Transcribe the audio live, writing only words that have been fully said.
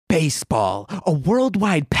Baseball, a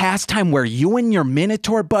worldwide pastime where you and your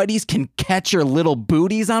Minotaur buddies can catch your little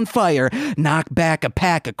booties on fire, knock back a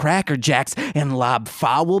pack of Cracker Jacks, and lob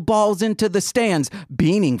foul balls into the stands,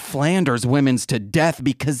 beating Flanders women's to death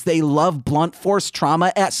because they love blunt force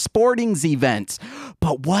trauma at sportings events.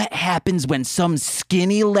 But what happens when some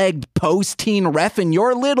skinny-legged post-teen ref in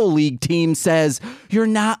your little league team says you're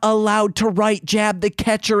not allowed to right jab the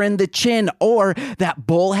catcher in the chin, or that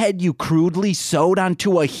bullhead you crudely sewed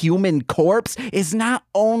onto a human corpse is not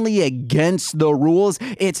only against the rules,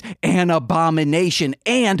 it's an abomination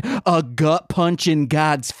and a gut punch in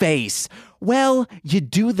God's face? Well, you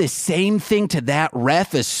do the same thing to that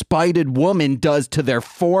ref a spited woman does to their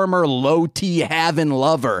former low-T having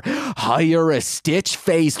lover. Hire a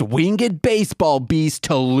stitch-faced winged baseball beast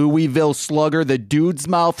to Louisville Slugger the dude's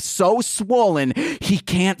mouth so swollen he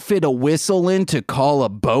can't fit a whistle in to call a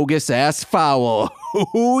bogus-ass foul.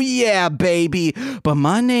 Ooh, yeah, baby. But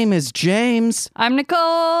my name is James. I'm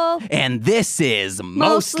Nicole. And this is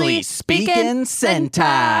Mostly Speaking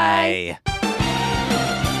Sentai.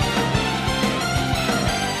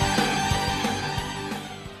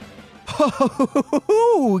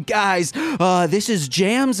 Guys, this is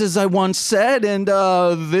Jams, as I once said, and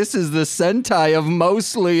this is the Sentai of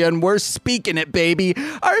Mostly, and we're speaking it, baby.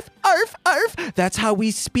 Arf, arf, arf. That's how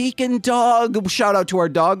we speak in dog. Shout out to our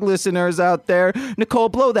dog listeners out there. Nicole,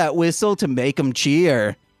 blow that whistle to make them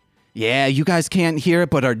cheer. Yeah, you guys can't hear it,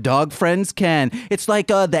 but our dog friends can. It's like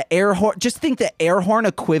the air horn. Just think the air horn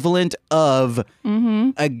equivalent of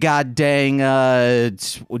a goddamn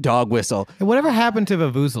dog whistle. And whatever happened to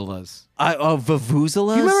vuvuzelas?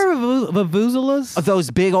 Vuvuzelas? You remember vuvuzelas?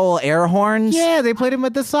 Those big old air horns? Yeah, they played them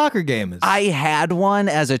at the soccer games. I had one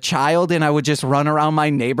as a child, and I would just run around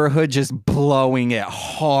my neighborhood just blowing it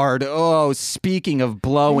hard. Oh, speaking of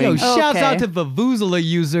blowing. Shouts out to vuvuzela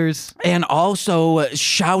users. And also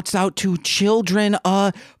shouts out to children.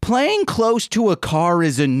 Playing close to a car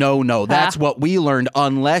is a no-no. That's what we learned,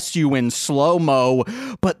 unless you in slow-mo.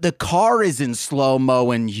 But the car is in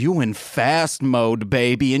slow-mo and you in fast mode,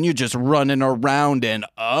 baby. And you're just running around and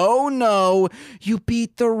oh no, you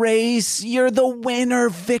beat the race. You're the winner,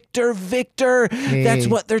 Victor, Victor. Hey. That's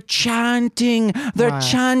what they're chanting. They're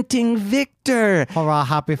chanting Victor. Hurrah,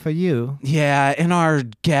 happy for you. Yeah, and our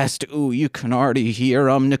guest, ooh, you can already hear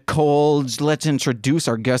him, Nicole. Let's introduce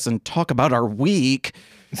our guest and talk about our week.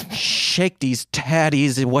 Shake these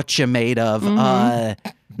tatties, what you made of.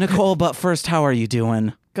 Nicole, but first, how are you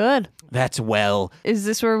doing? Good. That's well. Is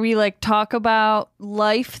this where we talk about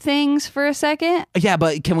life things for a second? Yeah,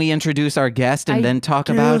 but can we introduce our guest and then talk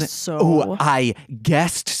about it? So. Oh, I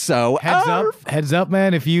guessed so. Heads up,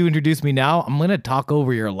 man. If you introduce me now, I'm going to talk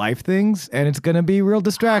over your life things, and it's going to be real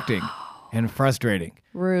distracting and frustrating.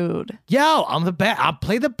 Rude. Yo, I'll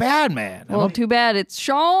play the bad man. Well, too bad. It's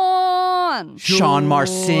Sean. Sean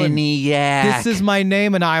Marciniak. This is my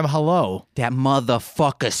name, and I'm hello. That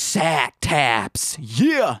motherfucker sack taps.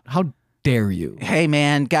 Yeah. How dare you? Hey,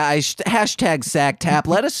 man, guys, hashtag sack tap.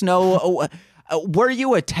 Let us know, were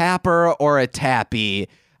you a tapper or a tappy?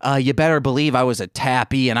 You better believe I was a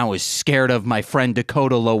tappy, and I was scared of my friend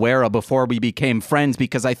Dakota Loera before we became friends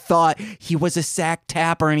because I thought he was a sack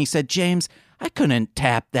tapper, and he said, James, I couldn't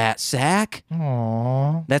tap that sack.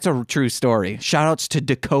 Aww. That's a true story. Shoutouts to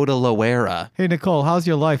Dakota Loera. Hey, Nicole, how's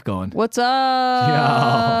your life going? What's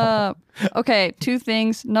up? Yo. Okay, two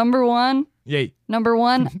things. Number one,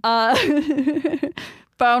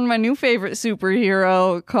 found my new favorite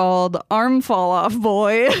superhero called Arm Fall Off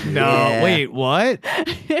Boy. No, yeah. Wait, what?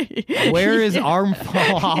 Where is Arm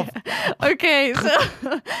Fall Off? Okay,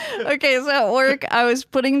 so at work, I was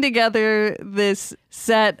putting together this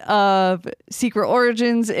set of Secret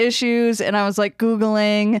Origins issues, and I was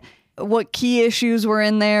Googling what key issues were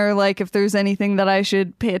in there, if there's anything that I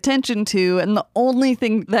should pay attention to, and the only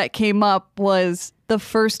thing that came up was the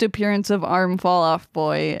first appearance of Arm Fall Off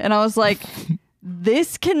Boy, and I was like,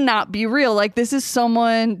 this cannot be real. This is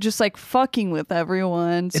someone just fucking with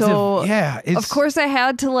everyone. Of course I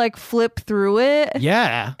had to flip through it.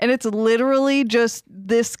 Yeah. And it's literally just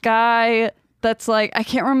this guy that's I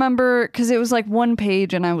can't remember because it was one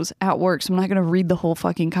page and I was at work, so I'm not going to read the whole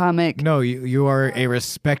fucking comic. No, you are a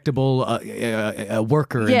respectable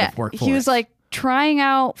worker in the workforce. He was trying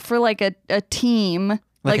out for a team.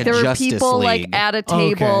 There were people League. At a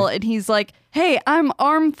table and he's hey, I'm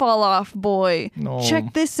Arm Fall Off Boy. No.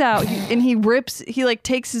 Check this out. And he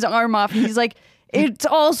takes his arm off and he's it's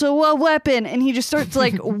also a weapon. And he just starts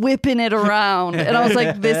whipping it around. And I was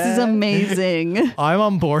this is amazing. I'm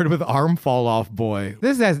on board with Arm Fall Off Boy.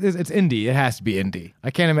 It's indie. It has to be indie.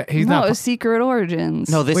 I can't imagine. It's Secret Origins.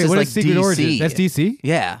 No, this is Secret DC. Origins? That's DC?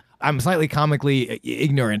 Yeah. I'm slightly comically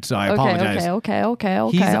ignorant, so I apologize.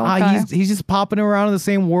 Okay. He's just popping around in the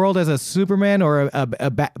same world as a Superman or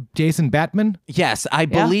a Jason Batman. Yes, I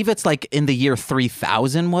believe it's like in the year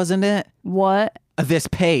 3000, wasn't it? What? This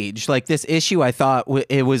page, like this issue, I thought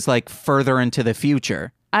it was like further into the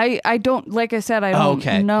future. I don't, like I said, I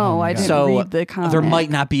don't know. I didn't read the comic. There might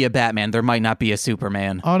not be a Batman. There might not be a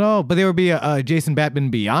Superman. Oh no, but there would be a Jason Batman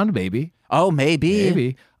Beyond, maybe. Oh, maybe.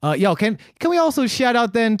 Maybe. Yo, can we also shout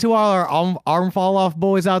out then to all our arm fall off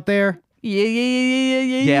boys out there? Yeah.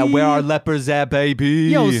 Yeah, where are lepers at, baby?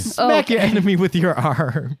 Yo, smack your enemy with your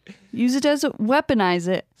arm. Use it as weaponize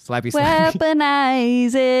it. Slappy slap.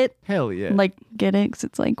 Weaponize it. Hell yeah. Like, get it? 'Cause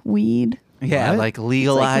it's like weed. Yeah, What? like It's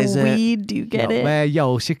legalize like it. weed. Do you get it?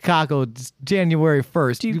 Man, Chicago, it's January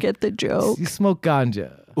 1st. Do you get the joke? You smoke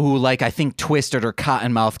ganja. Ooh, like I think Twisted or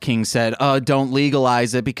Cottonmouth King said, don't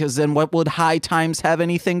legalize it because then what would High Times have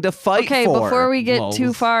anything to fight Okay, for? before we get Lols.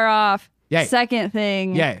 too far off, Yay. second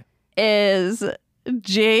thing Yeah. is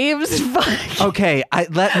James. Okay,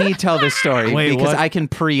 let me tell this story Wait, because what? I can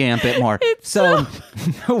preamp it more. So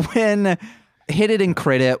when Hit It and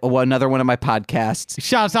Crit It, another one of my podcasts.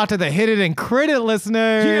 Shouts out to the Hit It and Crit It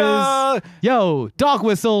listeners. Yeah. Yo, dog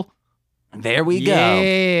whistle. There we go.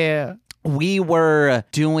 Yeah. We were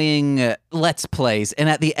doing Let's Plays, and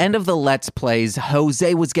at the end of the Let's Plays,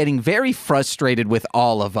 Jose was getting very frustrated with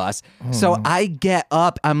all of us. So I get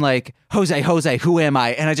up, I'm like, Jose, who am I?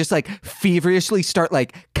 And I just like feverishly start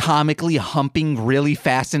like comically humping really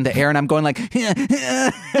fast in the air, and I'm going like,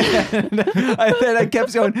 and then I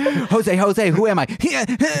kept going, Jose, who am I?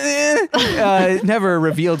 Never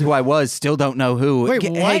revealed who I was, still don't know who. Wait, Hey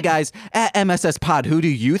what? guys, at MSS Pod, who do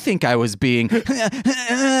you think I was being?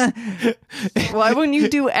 Why wouldn't you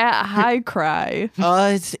do at high cry?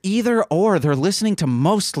 It's either or. They're listening to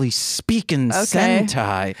mostly speaking Okay.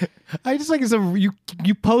 Sentai. I just like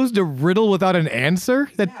you posed a riddle without an answer.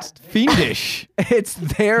 That's fiendish. It's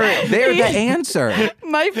they're the answer.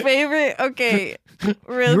 My favorite, okay,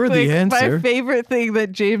 real You're the quick. answer. My favorite thing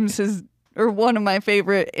that James has, or one of my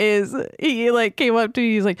favorite, is he like came up to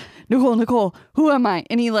me. He's like, Nicole, who am I?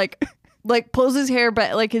 And he like pulls his hair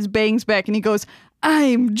back, like his bangs back, and he goes,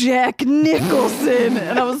 I'm Jack Nicholson.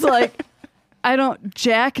 And I was like,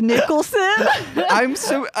 Jack Nicholson? I'm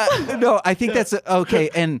so no. I think that's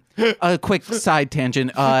okay. And a quick side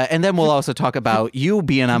tangent, and then we'll also talk about you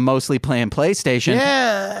being on mostly playing PlayStation.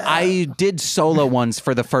 Yeah. I did solo ones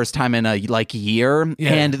for the first time in a year,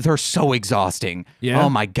 Yeah. and they're so exhausting. Yeah? Oh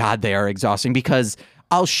my god, they are exhausting because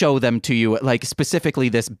I'll show them to you, like specifically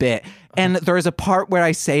this bit. And there's a part where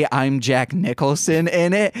I say I'm Jack Nicholson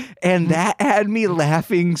in it, and that had me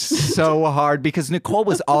laughing so hard because Nicole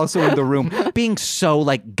was also in the room being so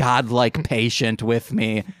like godlike patient with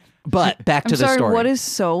me. But back to I'm the sorry, story. what is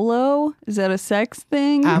solo? Is that a sex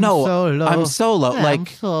thing? no, solo. I'm solo. Like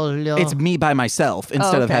solo. it's me by myself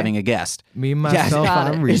instead of okay. having a guest. Me, myself, Got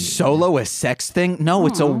and it. a read. Is solo a sex thing? No,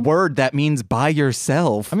 it's a word that means by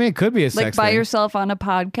yourself. I mean, it could be a like sex by thing. yourself on a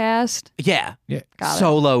podcast? Yeah. Yeah. Got it.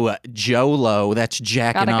 Solo Jolo. That's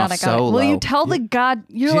jacking off Got it. solo. Will you tell the God,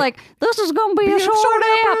 you're like, this is going to be a short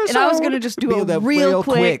app. And I was going to just do Be it the real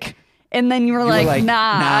quick. And then you were like, nah,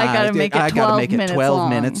 I got to make it 12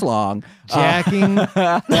 minutes long.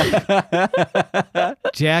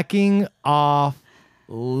 Jacking off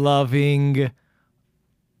loving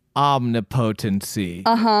omnipotency.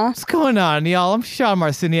 What's going on, y'all? I'm Sean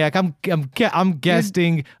Marciniak. I'm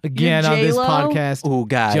guesting again on this J-Lo? podcast. Ooh,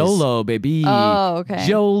 guys. Jolo, baby. Oh, okay.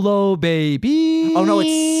 Jolo, baby. Oh no,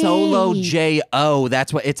 it's Solo J-O.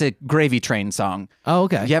 That's what it's a Gravy Train song. Oh,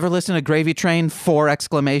 okay. You ever listen to Gravy Train? 4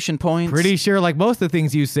 exclamation points. Pretty sure, like most of the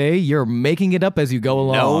things you say, you're making it up as you go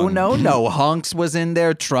along. No. Hunks was in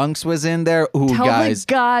there. Trunks was in there. Ooh, Tell guys.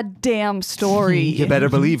 the goddamn story. You better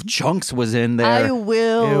believe Chunks was in there. I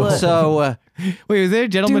will. Ew. So, Wait, is there a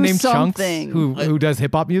gentleman Do named something. Chunks who does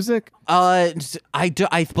hip hop music? I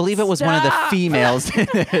believe it was one of the Stop. females in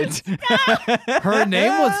it. Her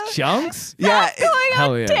name was Chunks? Yeah. Going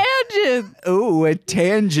Hell on yeah. tangent. Ooh, a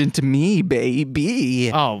tangent to me,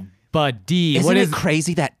 baby. Oh, buddy. Isn't what it is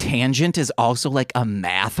crazy that tangent is also like a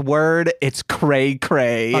math word? It's cray.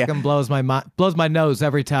 fucking blows my nose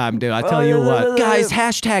every time, dude. I tell you what. Guys,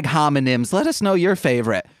 hashtag homonyms. Let us know your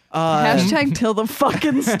favorite. Hashtag tell the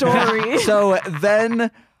fucking story. So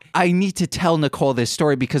then I need to tell Nicole this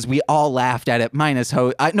story because we all laughed at it, minus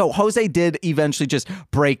Jose did eventually just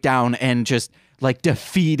break down and just like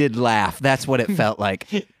defeated laugh. That's what it felt like.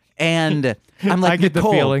 And I'm like, I get the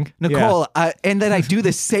Nicole, feeling. Nicole, and then I do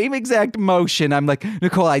the same exact motion. I'm like,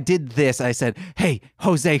 Nicole, I did this. I said, hey,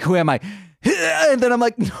 Jose, who am I? and then I'm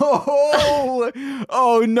like, no,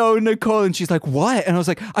 oh no, Nicole. And she's like, what? And I was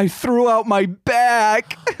like, I threw out my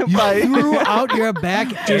back. You threw out your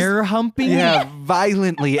back air humping? Yeah,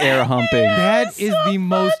 violently air humping. That is the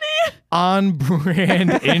most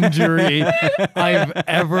on-brand injury I've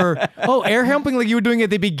ever. Oh, air humping like you were doing at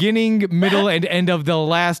the beginning, middle, and end of the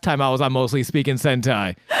last time I was on Mostly Speaking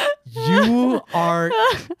Sentai. You are.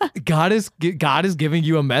 God is giving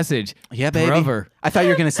you a message. Yeah, baby. Brother. I thought you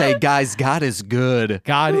were gonna say, guys, God is good.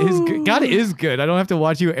 God is good. I don't have to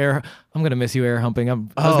watch you air. I'm gonna miss you air humping. I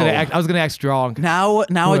was gonna act strong. Now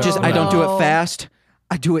I don't do it fast.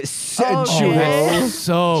 I do it sensual. That's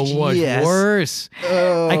so much worse.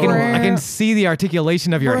 I can see the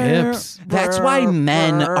articulation of your hips. That's why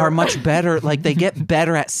men are much better. Like they get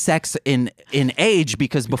better at sex in age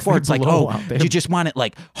because before it's like, blow oh, out there. you just want it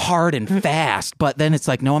like hard and fast. But then it's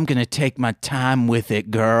like, no, I'm gonna take my time with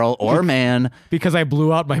it, girl or man. Because I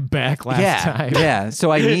blew out my back last time. Yeah.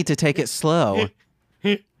 So I need to take it slow.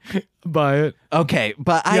 But Okay,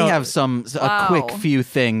 but I have a quick few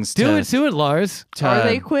things to do it, Lars. Are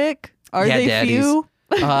they quick? Are Yeah, they daddies. few?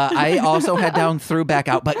 I also had down through back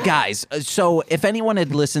out. But guys, so if anyone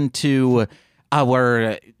had listened to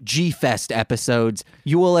our G-Fest episodes,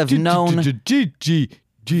 you will have known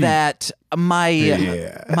that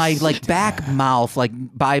my like back mouth, like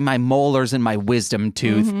by my molars and my wisdom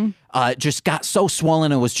tooth, just got so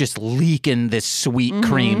swollen it was just leaking this sweet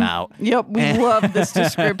cream out. Yep, we love this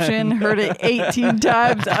description. Heard it 18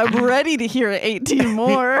 times. I'm ready to hear it 18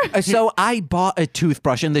 more. So I bought a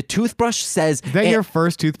toothbrush, and the toothbrush says Is that your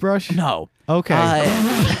first toothbrush? No.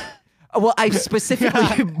 Okay. Well, I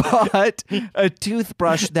specifically bought a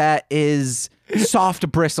toothbrush that is soft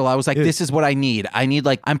bristle. I was like, this is what I need.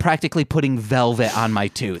 I'm practically putting velvet on my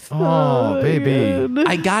tooth. Oh, baby.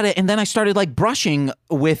 I got it, and then I started like brushing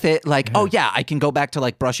with it. Like, oh yeah, I can go back to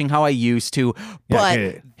like brushing how I used to. But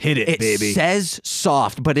hit it, baby. It says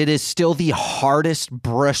soft, but it is still the hardest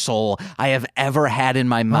bristle I have ever had in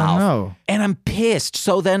my mouth. no. And I'm pissed.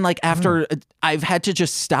 So then, like after I've had to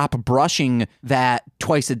just stop brushing that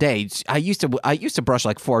twice a day. I used to brush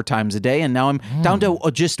like 4 times a day, and now I'm down to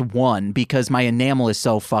just one because my enamel is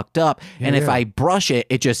so fucked up. And if I brush it,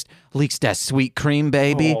 it just leaks that sweet cream,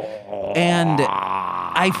 baby. And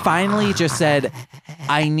I finally just said,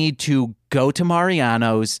 I need to go to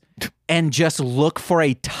Mariano's and just look for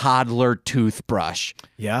a toddler toothbrush.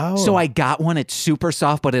 Yeah. So I got one. It's super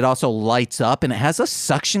soft, but it also lights up, and it has a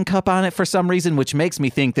suction cup on it for some reason, which makes me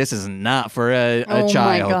think this is not for a Oh my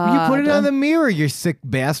child. God. You put it on the mirror, you sick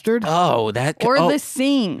bastard. Oh, that Or oh, the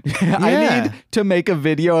sink. I Yeah. need to make a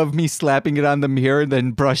video of me slapping it on the mirror and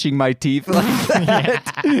then brushing my teeth like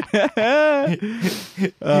that.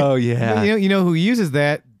 Oh yeah. You know who uses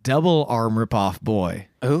that? Double arm ripoff boy.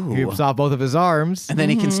 Ooh. He rips off both of his arms. And then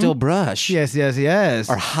he can still brush. Yes.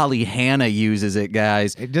 Or Holly Hannah uses it,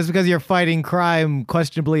 guys. Just because you're fighting crime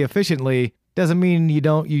questionably efficiently doesn't mean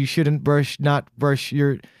you shouldn't not brush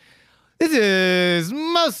your. This is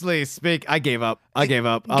Mostly Speak. I gave up. I'll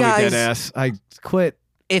Guys, be dead ass. I quit.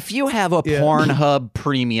 If you have a Pornhub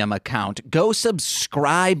premium account, go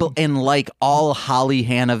subscribe and like all Holly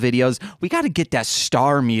Hannah videos. We got to get that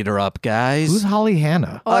star meter up, guys. Who's Holly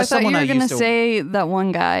Hannah? Oh, I thought you someone were I going to used to- say that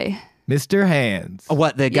one guy. Mr. Hands.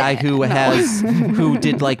 What, the guy who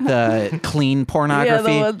did like the clean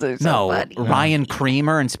pornography? Yeah, the ones that are so funny. Ryan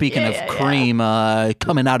Creamer. And speaking of cream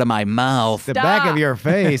coming out of my mouth, The back of your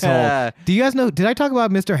face hole. Do you guys know? Did I talk about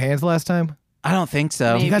Mr. Hands last time? I don't think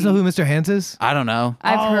so. Do you guys know who Mr. Hands is? I don't know.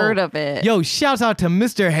 I've heard of it. Yo, shouts out to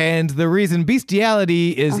Mr. Hands. The reason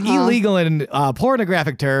bestiality is illegal in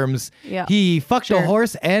pornographic terms. Yeah. He fucked a Sure.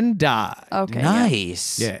 horse and died. Okay.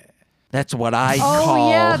 Nice. Yeah. That's what I Oh, call.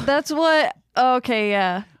 yeah. That's what. Okay,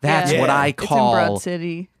 yeah. That's Yeah. what I It's in call. Broad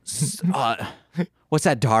City. What's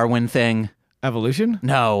that Darwin thing? Evolution?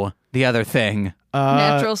 No, the other thing.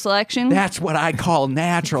 Natural selection. That's what I call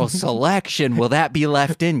natural selection. Will that be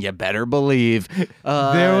left in? You better believe.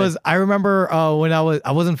 I remember when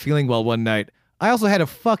I wasn't feeling well one night. I also had a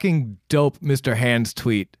fucking dope Mr. Hands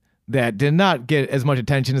tweet that did not get as much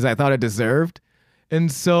attention as I thought it deserved.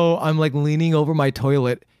 And so I'm like leaning over my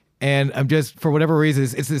toilet, and I'm just, for whatever reason,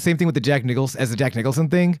 it's the same thing with the Jack Nicholson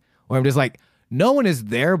thing, where I'm just like, no one is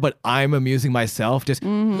there, but I'm amusing myself. Just,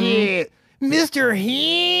 yeah, Mr.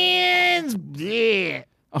 Hands. Yeah.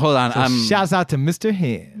 Hold on. So shouts out to Mr.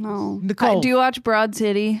 Hands. No. Nicole. Do you watch Broad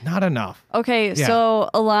City? Not enough. Okay, Yeah. so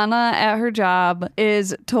Alana at her job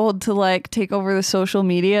is told to like take over the social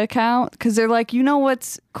media account because they're like, you know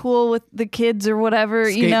what's cool with the kids or whatever,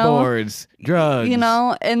 you know? Skateboards. drugs. You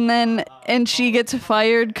know, and she gets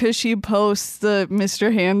fired because she posts the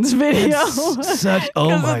Mr. Hands video. Such oh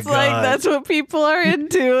 'Cause my it's god. like that's what people are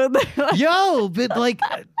into. And they're like, Yo, but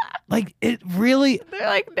like it really.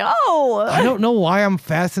 no. I don't know why I'm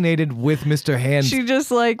fascinated with Mr. Hands. She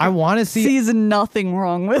just like I want to see. sees nothing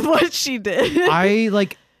wrong with what she did. I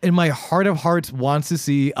like in my heart of hearts wants to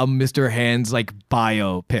see a Mr. Hands like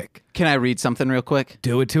biopic. Can I read something real quick?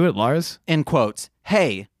 Do it to it, Lars. In quotes,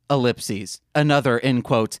 hey, ellipses. Another in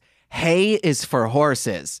quotes, hay is for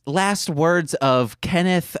horses. Last words of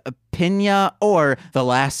Kenneth Pena or the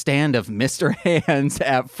last stand of Mr. Hands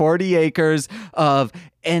at 40 acres of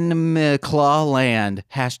Enumclaw land.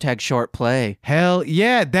 Hashtag short play. Hell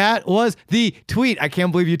yeah, that was the tweet. I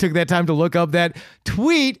can't believe you took that time to look up that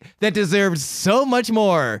tweet that deserved so much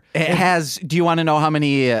more. It has, do you want to know how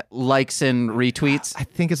many likes and retweets? I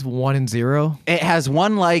think it's 1 and 0. It has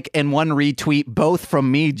 1 like and 1 retweet, both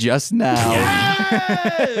from me just now.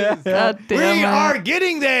 Yes! God damn We it. are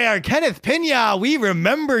getting there. Kenneth Pena, we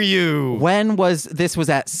remember you. When was this? Was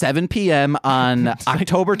at 7 p.m. on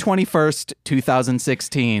October 21st,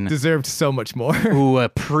 2016. Deserved so much more. Ooh, a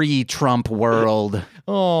pre-Trump world.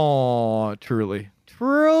 Oh, truly.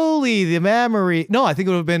 Truly, the memory. No, I think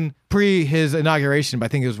it would have been pre his inauguration, but I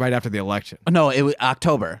think it was right after the election. No, it was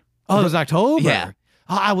October. Oh, it was October? Yeah.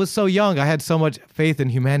 Oh, I was so young. I had so much faith in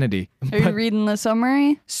humanity. Are you reading the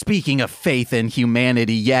summary? Speaking of faith in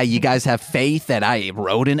humanity, yeah, you guys have faith that I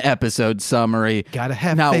wrote an episode summary. Gotta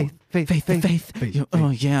have Now, faith. Oh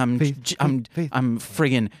yeah, I'm faith.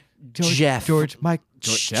 friggin' Jeff.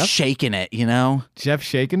 Jeff? Shaking it, you know? Jeff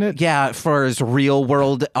shaking it? Yeah, for his real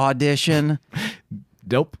world audition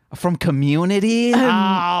Dope. from Community.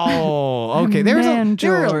 Oh, okay.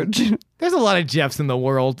 There's a lot of Jeffs in the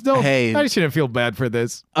world. Hey. I shouldn't feel bad for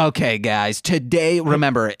this. Okay, guys. Today,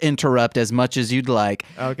 remember, interrupt as much as you'd like.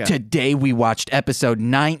 Okay. Today, we watched episode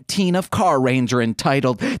 19 of Car Ranger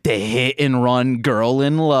entitled The Hit and Run Girl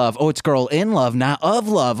in Love. Oh, it's Girl in Love, not of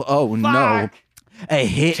love. Oh, no. A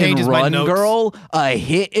hit Changes and my run notes. girl? A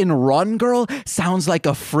hit and run girl? Sounds like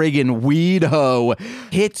a friggin' weed hoe.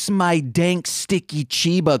 Hits my dank, sticky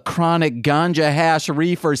chiba, chronic ganja hash,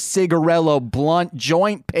 reefer, cigarello, blunt,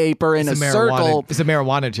 joint paper in a circle. It's a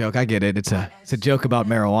marijuana joke. I get it. It's a joke about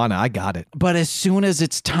marijuana. I got it. But as soon as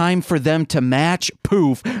it's time for them to match,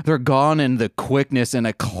 poof, they're gone in the quickness in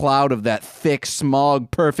a cloud of that thick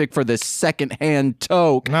smog, perfect for the secondhand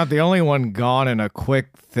toke. Not the only one gone in a quick,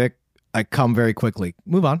 thick. I come very quickly.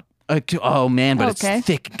 Move on. Oh man, but Okay. it's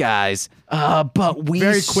thick, guys. But we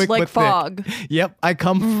Very quick, Like but fog. thick. Yep, I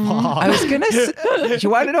come fog. I was gonna. You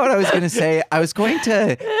want to know what I was gonna say? I was going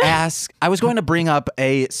to ask. I was going to bring up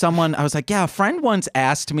someone. I was like, yeah, a friend once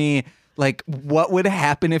asked me like, what would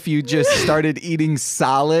happen if you just started eating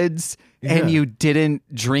solids and Yeah. you didn't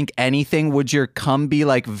drink anything? Would your cum be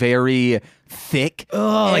like very thick?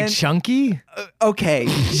 Oh, like And- Chunky? Okay.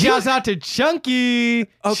 Shouts out to Chunky.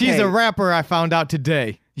 Okay. She's a rapper I found out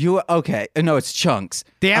today. You okay? No, it's Chunks.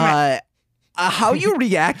 Damn it. How you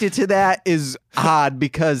reacted to that is odd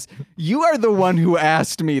because you are the one who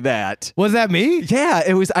asked me that. Was that me? Yeah,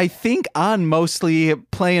 it was. I think on mostly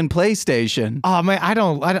playing PlayStation. Oh man,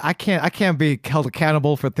 I can't be held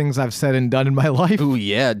accountable for things I've said and done in my life. Ooh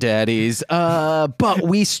yeah, daddies. But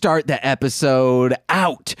we start the episode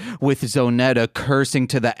out with Zonetta cursing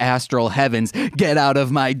to the astral heavens. Get out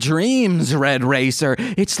of my dreams, Red Racer.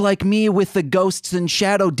 It's like me with the ghosts and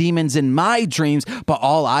shadow demons in my dreams, but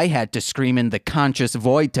all I had to scream in the conscious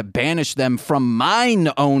void to banish them from mine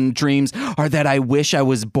own dreams are that I wish I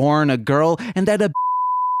was born a girl and that a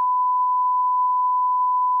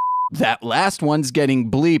that last one's getting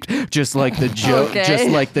bleeped, just like the Okay. just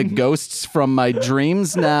like the ghosts from my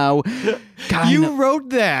dreams now. You wrote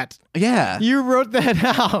that. Yeah. You wrote that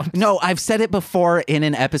out. No, I've said it before in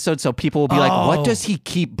an episode, so people will be like, what Oh. does he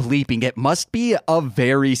keep bleeping? It must be a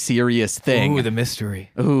very serious thing. Ooh, the mystery.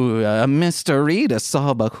 Ooh, Mr. Rita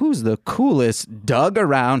Sawbuck, who's the coolest dog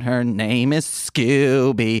around? Her name is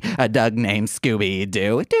Scooby. A dog named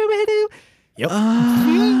Scooby-Doo. Doo-ba-doo. Yep.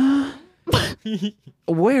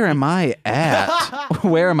 Where am I at?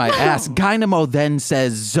 Where am I at? Dynamo then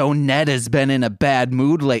says Zonetta's been in a bad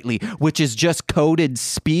mood lately, which is just coded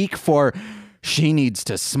speak for she needs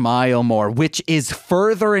to smile more, which is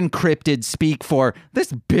further encrypted speak for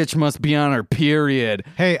this bitch must be on her period.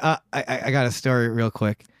 Hey, I got a story real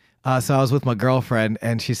quick. So I was with my girlfriend,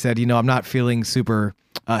 and she said, I'm not feeling super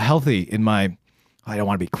healthy in my, I don't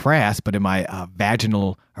want to be crass, but in my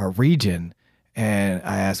vaginal region. And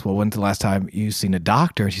I asked, well, when's the last time you seen a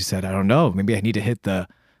doctor? And she said, I don't know. Maybe I need to hit the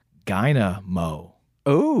Gynamo.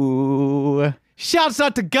 Ooh. Shouts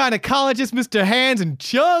out to gynecologist Mr. Hands and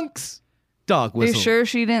Chunks. dog Are you whistle. sure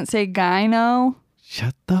she didn't say gyno?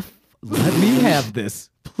 Shut the let me have this,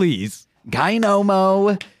 please.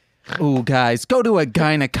 Gynomo. Ooh, guys, go to a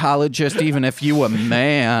gynecologist even if you a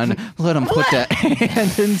man. Let him put that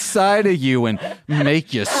hand inside of you and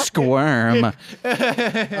make you squirm.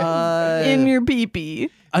 In your pee-pee.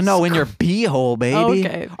 No, in your beehole, baby.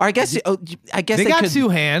 Okay. Or I guess They they got could, 2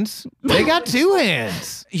 hands. They got 2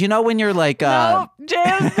 hands. You know when you're like Oh,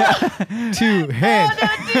 James.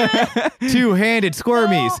 2-handed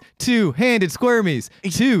squirmies. 2-handed squirmies.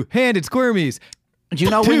 2-handed squirmies. you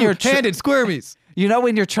know when you're 2-handed squirmies. you know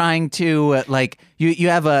when you're trying to like you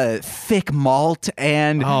have a thick malt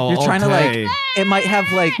and Oh, you're trying okay. to like it might have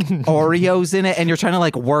like Oreos in it and you're trying to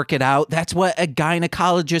like work it out. That's what a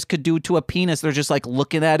gynecologist could do to a penis. They're just like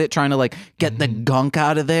looking at it, trying to like get the gunk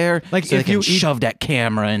out of there. Like, so if they you can eat- shove that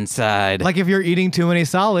camera inside. Like if you're eating too many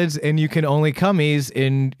solids and you can only cummies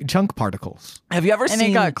in chunk particles. have you ever And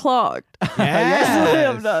seen it got clogged.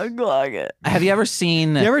 Yes. Not clog it. have you ever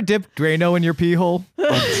seen You ever dip Drano in your pee hole?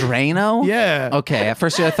 Drano? Yeah. Okay, at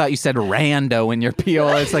first I thought you said rando in your peel.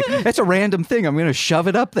 It's like, it's a random thing. I'm going to shove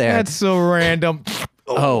it up there. That's so random.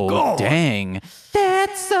 oh, dang.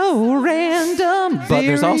 That's so random. But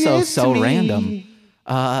there's also Serious so me. random.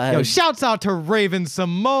 Yo, shouts out to Raven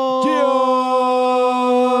Simone.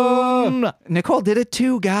 Nicole did it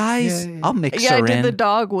too, guys. I'll mix Yeah, I her did in. the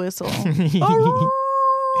dog whistle.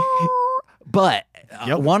 But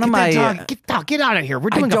one of Get my... that dog, get out of here. We're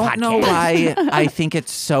I doing a don't know podcast. why I think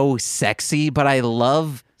it's so sexy, but I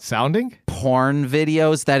love Sounding? porn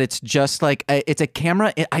videos that it's just like it's a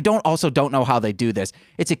camera. I don't know how they do this.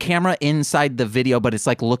 It's a camera inside the video, but it's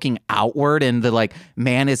like looking outward, and the like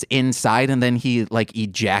man is inside, and then he like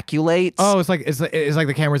ejaculates. Oh, it's like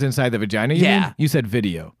the camera's inside the vagina. You Yeah. mean? You said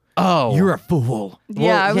video. Oh. You're a fool.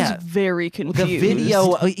 Yeah, I was yeah. very confused. The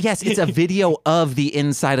video, yes, it's a video of the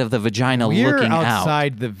inside of the vagina We're looking out.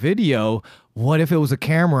 outside the video. What if it was a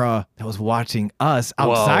camera that was watching us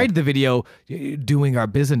outside the video, doing our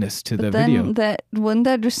business to the video? Then wouldn't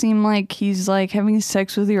that just seem like he's like having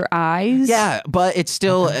sex with your eyes? Yeah, but it's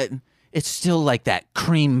still like that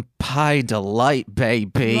cream pie delight,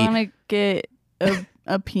 baby. You want to get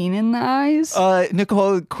a peen in the eyes?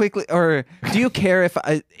 Nicole, quickly, or do you care if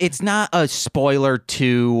it's not a spoiler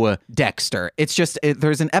to Dexter? It's just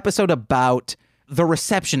there's an episode about the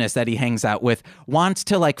receptionist that he hangs out with wants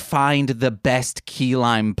to like find the best key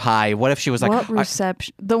lime pie. What if she was like, what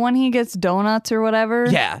reception? The one he gets donuts or whatever?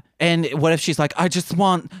 yeah. And what if she's like, I just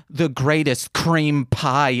want the greatest cream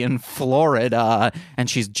pie in Florida, and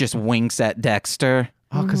she just winks at Dexter.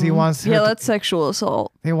 Oh, because he wants her Yeah, to- that's sexual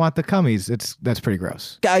assault. they want the cummies. That's pretty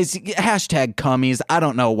gross. Guys, hashtag cummies. I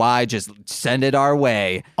don't know why. Just send it our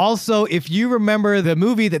way. Also, if you remember the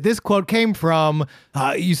movie that this quote came from,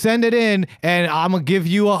 you send it in, and I'm gonna give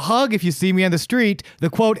you a hug if you see me on the street. The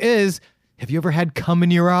quote is, "Have you ever had cum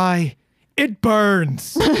in your eye? It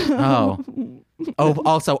burns." Oh.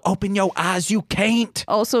 Also, open your eyes. You can't.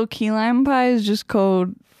 Also, key lime pie is just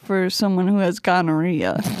code for someone who has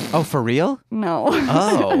gonorrhea. Oh, for real? No.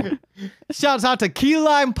 Oh. Shouts out to key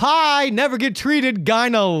lime pie. Never get treated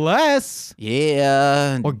gyno less.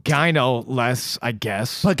 Yeah. Or gyno less, I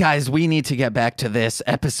guess. But guys, we need to get back to this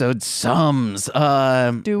episode sums.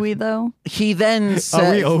 Do we though? He then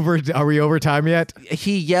says, Are we over time yet?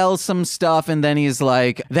 he yells some stuff, and then he's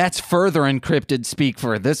like, that's further encrypted speak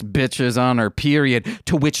for this bitch is on her period,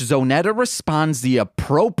 to which Zonetta responds the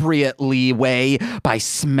appropriately way by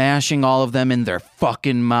smashing all of them in their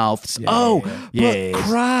fucking mouths. Yes. But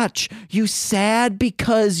crotch, you sad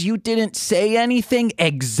because you didn't say anything?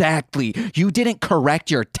 Exactly. You didn't correct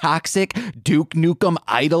your toxic Duke Nukem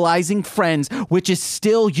idolizing friends, which is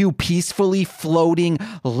still you peacefully floating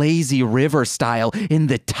lazy river style in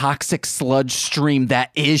the toxic sludge stream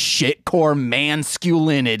that is shitcore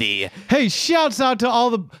masculinity. Hey, shouts out to all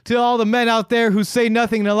the men out there who say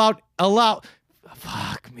nothing and allow.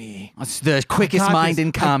 Fuck me. It's the quickest got mind this. in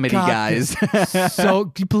I comedy, got guys. So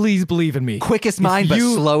please believe in me. Quickest If mind, but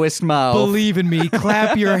you slowest mouth. Believe in me.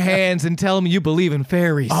 Clap your hands and tell me you believe in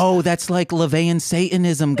fairies. Oh, that's like LaVeyan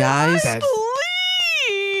Satanism, guys. That's-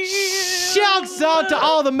 Shouts out to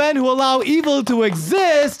all the men who allow evil to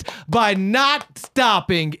exist by not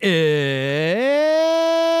stopping it.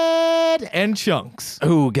 And chunks.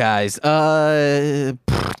 Ooh, guys.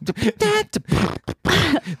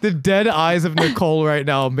 The dead eyes of Nicole right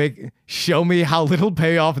now show me how little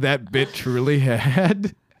payoff that bit truly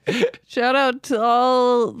had. Shout out to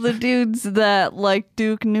all the dudes that like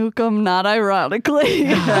Duke Nukem, not ironically.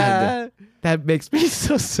 That makes me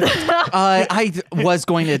so sad. I was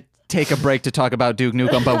going to take a break to talk about Duke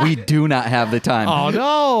Nukem, but we do not have the time. Oh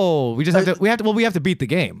no! We just have to. We have to beat the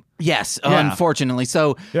game. Yes, Yeah. Unfortunately.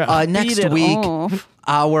 So Yeah. next Beat it week, off.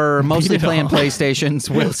 our mostly it playing off. PlayStations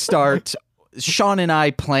will start. Sean and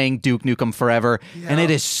I playing Duke Nukem Forever, and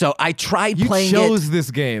it is so. I tried You playing chose it.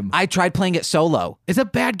 this game. I tried playing it solo. It's a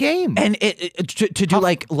bad game. And to do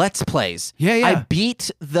like Let's Plays. Yeah, yeah. I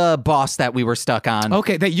beat the boss that we were stuck on.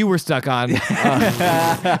 Okay, that you were stuck on.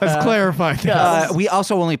 Let's clarify that. We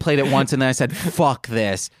also only played it once, and then I said, "Fuck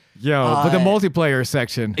this." But the multiplayer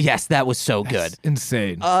section. Yes, that was so good.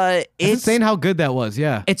 Insane. It's it's insane how good that was.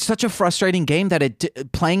 Yeah. It's such a frustrating game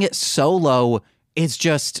that playing it solo is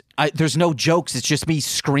just there's no jokes. It's just me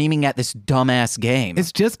screaming at this dumbass game.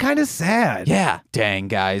 It's just kind of sad. Yeah, dang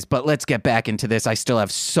guys. But let's get back into this. I still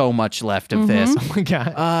have so much left of this. Oh my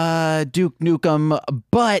god. Duke Nukem,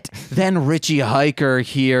 but then Richie Hiker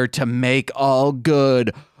here to make all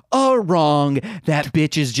good. Oh, wrong. That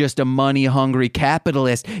bitch is just a money-hungry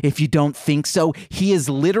capitalist. If you don't think so, he is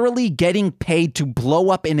literally getting paid to blow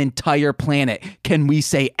up an entire planet. Can we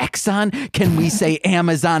say Exxon? Can we say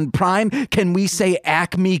Amazon Prime? Can we say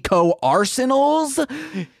Acme Co. Arsenals?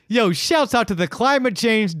 Yo, shouts out to the climate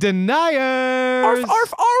change deniers. Arf,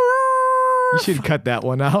 arf, arf. You should cut that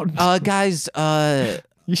one out. Guys,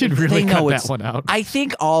 You should really they know cut it's- that one out. I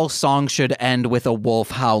think all songs should end with a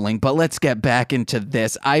wolf howling, but let's get back into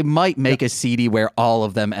this. I might make a CD where all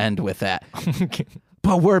of them end with that.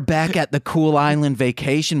 But we're back at the Cool Island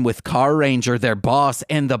vacation with Car Ranger, their boss,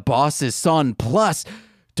 and the boss's son. Plus,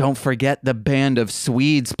 don't forget the band of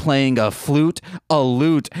Swedes playing a flute, a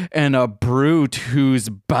lute, and a brute who's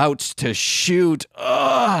bouts to shoot.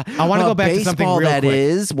 Ugh, I wanna go back to something baseball real that quick.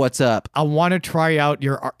 is. What's up? I want to try out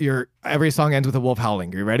your every song ends with a wolf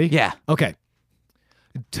howling. Are you ready? Yeah. Okay.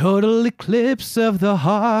 Total eclipse of the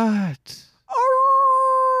heart.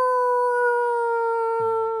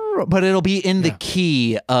 But it'll be in the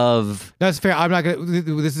key of. That's fair. I'm not gonna.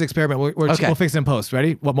 This is experiment. Okay. We'll fix it in post.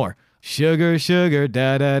 Ready? One more. Sugar, sugar,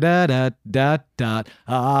 da da da da da da.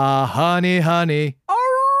 Ah, honey, honey.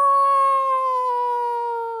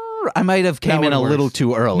 I might have came That in one a little works.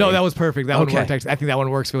 too early. No, that was perfect. That one Okay. worked. I think that one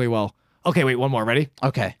works really well. Okay, wait. One more. Ready?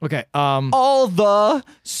 Okay. Okay. All the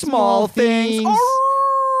small things.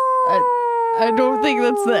 I don't think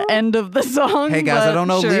that's the end of the song. Hey guys, I but don't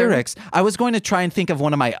know sure. lyrics. I was going to try and think of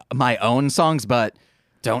one of my own songs, but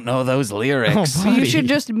don't know those lyrics. Oh, You should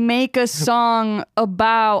just make a song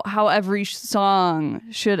about how every song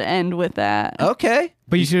should end with that. Okay.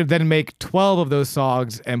 But you should then make 12 of those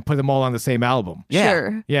songs and put them all on the same album. Yeah.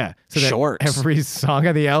 Sure. Yeah. So that Shorts. every song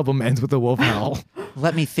on the album ends with a wolf howl.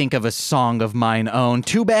 Let me think of a song of mine own.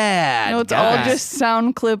 Too bad. No, it's all guys. just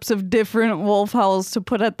sound clips of different wolf howls to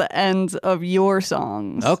put at the ends of your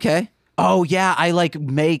songs. Okay. Oh yeah, I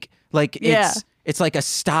make Yeah. it's like a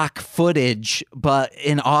stock footage, but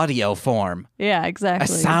in audio form. Yeah, A exactly.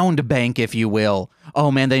 sound bank, if you will.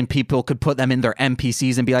 Oh man, then people could put them in their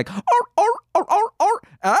MPCs and be like,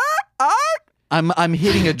 I'm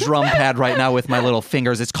hitting a drum pad right now with my little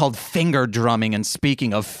fingers. It's called finger drumming. And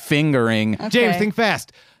speaking of fingering, James, think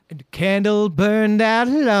fast. And candle burned out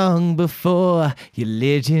long before your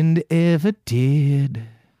legend ever did.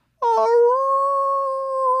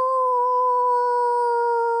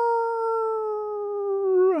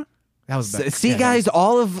 That was better. see Yeah, guys,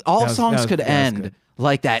 all was- songs that was- could that was end good.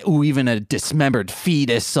 like that. Ooh, even a dismembered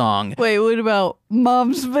fetus song. Wait, what about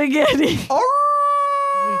Mom Spaghetti?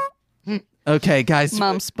 Okay, guys.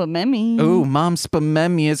 Mom Spamemi. Ooh, mom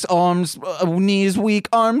spamemius, arms, knees weak,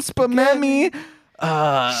 arms spamemi.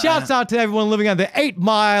 Shouts out to everyone living on the 8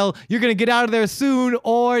 Mile. You're going to get out of there soon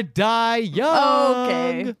or die young.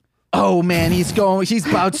 Okay. Oh man, he's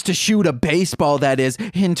about to shoot a baseball that is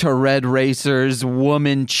into Red Racer's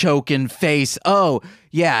woman choking face. Oh,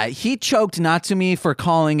 yeah, he choked Natsumi for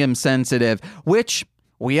calling him sensitive, which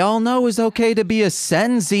we all know is okay to be a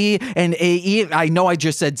senzi. And I know I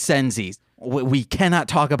just said senzi. We cannot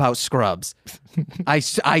talk about scrubs. I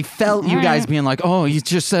felt you guys being like, oh, you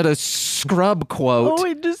just said a scrub quote. Oh,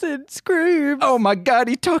 I just said scream. Oh my God,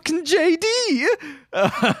 he talking JD.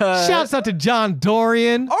 Shouts out to John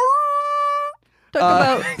Dorian. Talk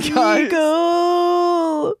about guys.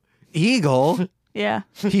 Eagle. Eagle? Yeah.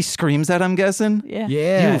 He screams at, I'm guessing? Yeah.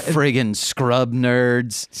 Yeah. You friggin' scrub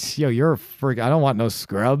nerds. Yo, you're a freak. I don't want no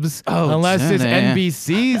scrubs. Oh, unless it's Jenny.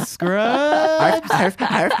 NBC's scrubs.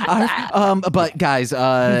 But guys,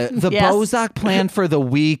 the Yes. Bozak plan for the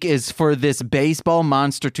week is for this baseball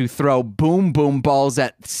monster to throw boom boom balls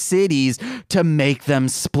at cities to make them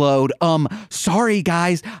explode. Sorry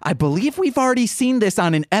guys, I believe we've already seen this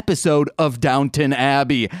on an episode of Downton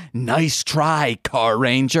Abbey. Nice try, Car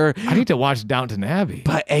Ranger. I need to watch Downton Downton Abbey.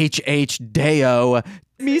 But H.H. Deo,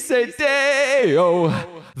 Mise Deo,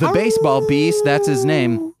 the baseball beast, that's his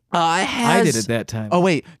name. I did it that time. Oh,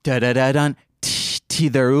 wait. Da-da-da-dun.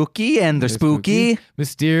 Tetheruki and the spooky.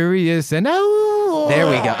 Mysterious and There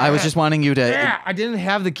we go. I was just wanting you to. Yeah, I didn't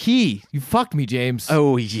have the key. You fucked me, James.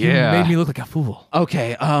 Oh, You yeah. made me look like a fool.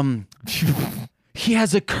 Okay, he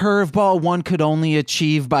has a curveball one could only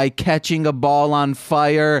achieve by catching a ball on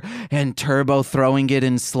fire and turbo throwing it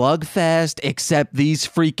in Slugfest, except these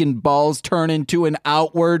freaking balls turn into an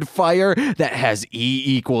outward fire that has E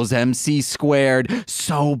equals MC squared,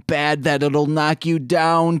 so bad that it'll knock you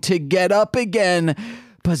down to get up again.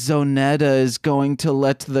 But Zonetta is going to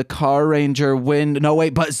let the Car Ranger win. No,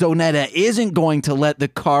 wait, but Zonetta isn't going to let the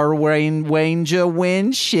Car Ranger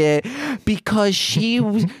win shit because she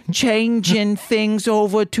was changing things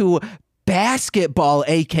over to basketball,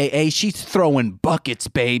 aka she's throwing buckets,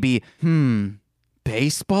 baby.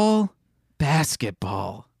 Baseball?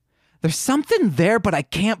 Basketball. There's something there, but I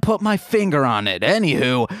can't put my finger on it.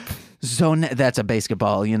 Anywho. That's a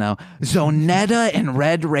basketball, you know. Zonetta and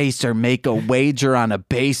Red Racer make a wager on a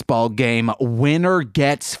baseball game. Winner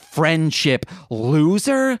gets friendship.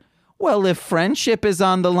 Loser? Well, if friendship is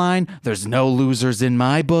on the line, there's no losers in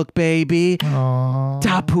my book, baby.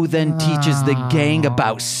 Tapu then teaches the gang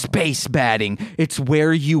about space batting. It's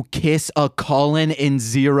where you kiss a colon in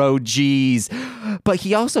 0 G's. But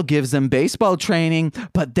he also gives them baseball training,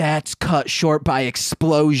 but that's cut short by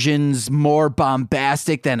explosions more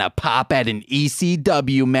bombastic than a pop at an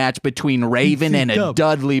ECW match between Raven and a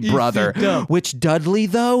Dudley brother. Which Dudley,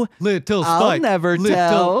 though? Little Spike. I'll never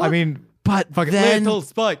tell. I mean, But fucking then... Little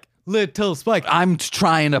Spike. Little Spike. I'm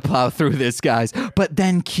trying to plow through this, guys. But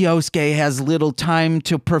then Kyosuke has little time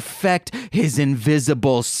to perfect his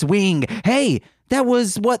invisible swing. Hey, that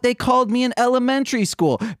was what they called me in elementary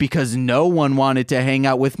school because no one wanted to hang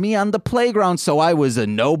out with me on the playground, so I was a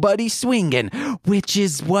nobody swinging, which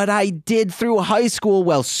is what I did through high school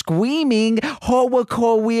while screaming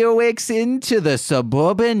Howakowiowix into the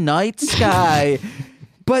suburban night sky.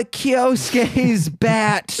 But Kyosuke's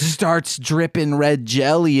bat starts dripping red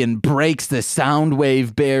jelly and breaks the sound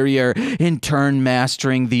wave barrier, in turn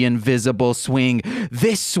mastering the invisible swing.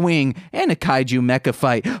 This swing and a kaiju mecha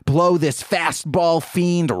fight blow this fastball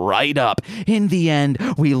fiend right up. In the end,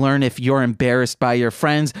 we learn if you're embarrassed by your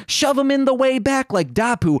friends, shove them in the way back like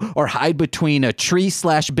Dapu or hide between a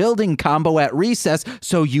tree/building combo at recess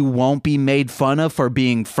so you won't be made fun of for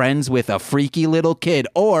being friends with a freaky little kid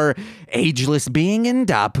or ageless being in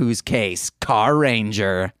Dapu's case, Car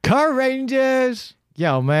Ranger. Car Rangers.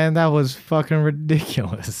 Yo, man, that was fucking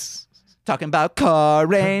ridiculous. Talking about Car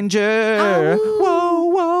Ranger. Whoa,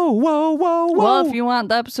 whoa, whoa, whoa, whoa. Well, if you want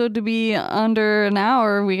the episode to be under an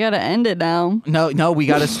hour, we gotta end it now. No, we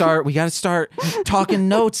gotta start. We gotta start talking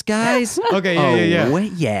notes, guys. Okay,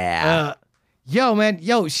 yeah. Yo, man,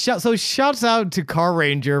 so shouts out to Car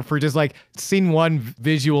Ranger for just like scene 1,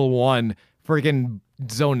 visual 1, freaking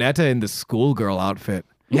Zonetta in the schoolgirl outfit.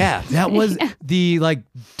 Yeah. That was the like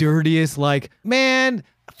dirtiest, like, man,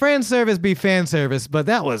 fan service be fan service, but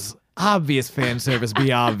that was obvious fan service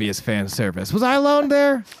be obvious fan service. Was I alone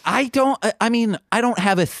there? I don't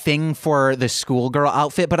have a thing for the schoolgirl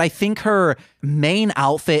outfit, but I think her main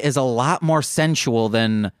outfit is a lot more sensual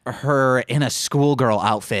than her in a schoolgirl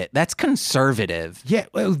outfit. That's conservative. Yeah,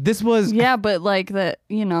 well, this was. Yeah, but like that,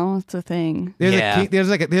 it's a thing.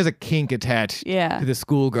 There's a kink attached Yeah. to the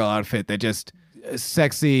schoolgirl outfit that just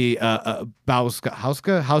sexy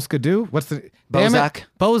Hauska do? What's the Bozak?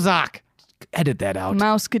 Bozak. Edit that out.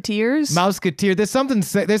 Mouseketeers? Mouseketeer. There's something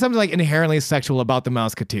like inherently sexual about the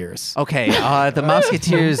Mouseketeers. Okay, the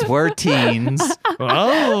Mouseketeers were teens.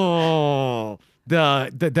 Oh.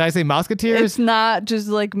 Did I say Mouseketeers? It's not just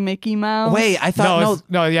like Mickey Mouse. Wait, I thought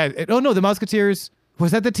no, the Mouseketeers.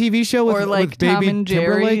 Was that the TV show with, or like with Baby Tom and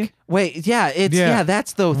Jerry? Timberlake? Wait, yeah,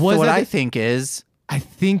 that's what I think is. I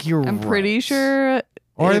think you're I'm right. pretty sure.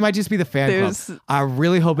 Or it might just be the fan there's, club. I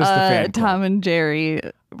really hope it's the fan club. Tom and Jerry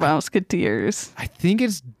Mouseketeers. I think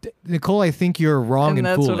it's Nicole. I think you're wrong and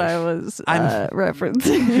that's foolish. what I was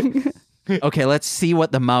referencing. Okay, let's see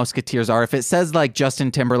what the Mouseketeers are. If it says like Justin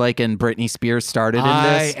Timberlake and Britney Spears started in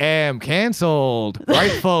this. I am canceled,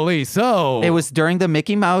 rightfully so. It was during the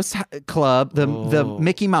Mickey Mouse Club, the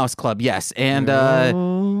Mickey Mouse Club, yes, and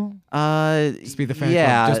just be the fan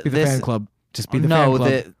club. Just be the fan club. Just be the fan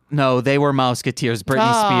club. No, they were Mouseketeers.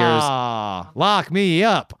 Britney Spears. Lock me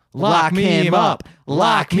up. Lock him up.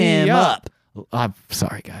 Lock him up. I'm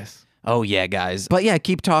sorry, guys. Oh yeah, guys. But yeah,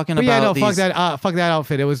 keep talking But about yeah, no, these. fuck that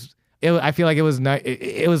outfit. It was I feel like it was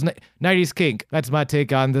 90s kink. That's my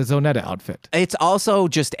take on the Zonetta outfit. It's also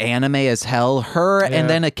just anime as hell. Her and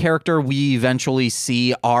then a character we eventually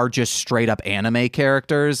see are just straight up anime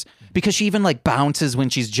characters because she even like bounces when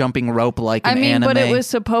she's jumping rope like an anime. But it was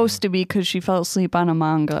supposed to be because she fell asleep on a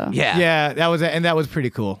manga. Yeah. That was pretty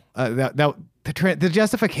cool. The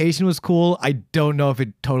justification was cool. I don't know if it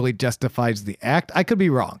totally justifies the act. I could be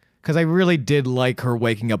wrong. Because I really did like her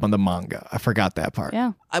waking up on the manga. I forgot that part.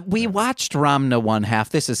 Yeah. We watched Ramna 1/2.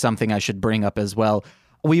 This is something I should bring up as well.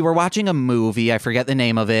 We were watching a movie. I forget the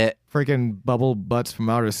name of it. Freaking Bubble Butts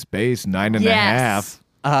from Outer Space, 9.5. Yes.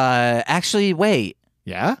 Actually, wait.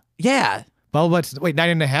 Yeah? Yeah. Bubble Butts, wait,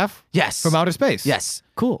 9.5? Yes. From Outer Space? Yes.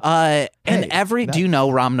 Cool. And Hey, do you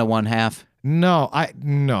know Ramna 1/2? No.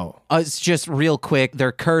 It's just real quick.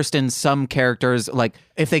 They're cursed in some characters. Like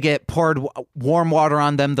if they get poured warm water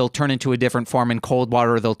on them, they'll turn into a different form. And cold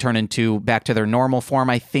water, they'll turn into back to their normal form,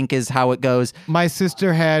 I think is how it goes. My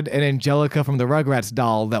sister had an Angelica from the Rugrats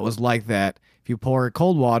doll that was like that. If you pour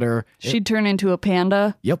cold water, She'd turn into a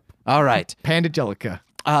panda. yep, All right. Pandangelica.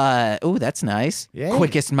 Oh, that's nice. Yeah.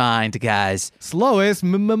 Quickest mind, guys. Slowest,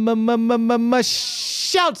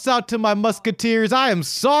 shouts out to my musketeers. I am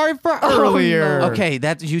sorry for earlier. Okay,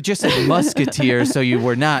 that you just said musketeer, so you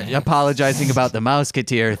were not apologizing about the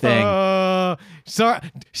musketeer thing. Sorry.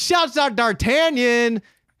 Shouts out D'Artagnan.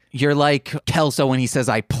 You're like Kelso when he says,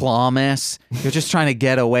 I promise. You're just trying to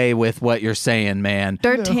get away with what you're saying, man.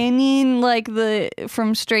 D'Artagnan, like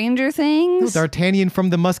from Stranger Things? D'Artagnan from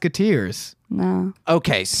the Musketeers. No.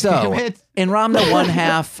 Okay, so Damn it. in Ramna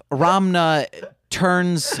 1/2, Ramna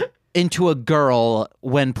turns into a girl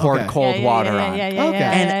when poured Okay. cold water on. Okay.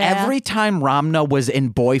 And every time Ramna was in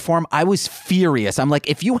boy form, I was furious. I'm like,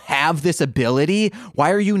 if you have this ability,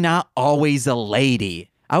 why are you not always a lady?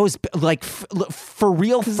 I was like, for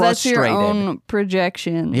real frustrated. That's your own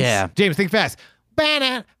projections. Yeah. James, think fast.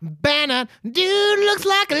 Banana, dude looks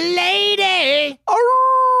like a lady.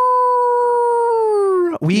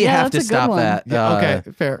 We Yeah, have to that's a good stop one. that.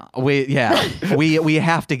 Okay, fair. We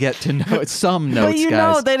have to get to know some notes, But you guys.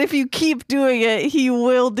 know that if you keep doing it, he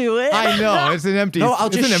will do it. I know, it's an empty. No, I'll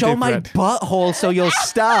it's just an show empty my threat. butthole so you'll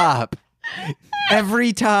stop.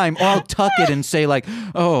 Every time. Or I'll tuck it and say like,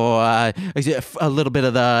 a little bit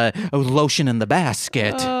of the lotion in the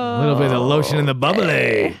basket. A little bit of lotion in the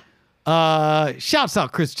bubbly. Shouts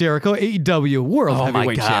out Chris Jericho, AEW World Oh my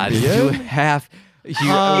Heavyweight God. You Champion. have... You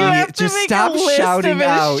have to just make stop a list shouting of his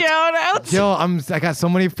out. shout outs. Yo, I got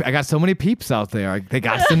so many peeps out there. They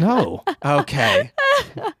got to know. Okay.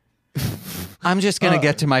 I'm just gonna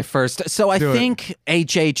get to my first. So I do it. think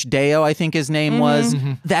H.H. Deo, I think his name was.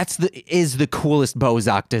 Is the coolest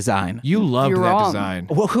Bozak design. You loved You're that wrong. design.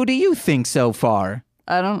 Well, who do you think so far?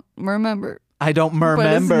 I don't remember. I don't But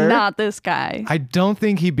remember. it's not this guy. I don't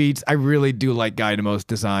think he beats. I really do like Guy Demo's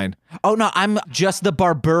design. Oh no, I'm just the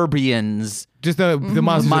Barbarians. Just the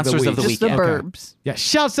monsters, of the Just the weekend. Okay. burbs. Yeah,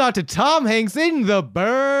 shouts out to Tom Hanks in the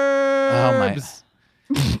Burbs.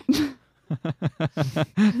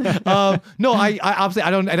 No, I obviously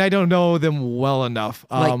I don't know them well enough.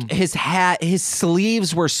 Like his hat, his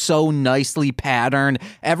sleeves were so nicely patterned.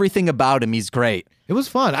 Everything about him, he's great. It was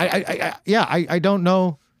fun. I don't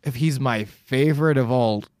know if he's my favorite of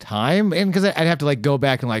all time, and because I'd have to like go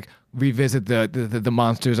back and like revisit the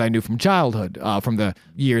monsters I knew from childhood, from the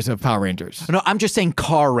years of Power Rangers. No, I'm just saying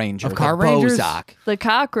Car Ranger. Of Car the Rangers? Bozak. The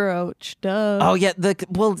cockroach. Duh. Oh yeah,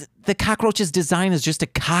 the cockroach's design is just a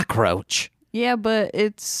cockroach. Yeah, but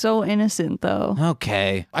it's so innocent though.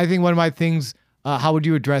 Okay. I think one of my things. How would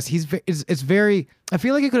you address? It's very. I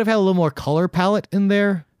feel like it could have had a little more color palette in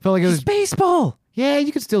there. Felt like it He's was. baseball. Yeah,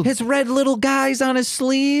 you could still. His red little guys on his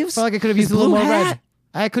sleeves. Felt like I could have His used a little blue more hat. red.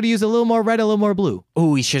 I could have used a little more red, a little more blue.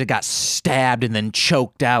 Ooh, he should have got stabbed and then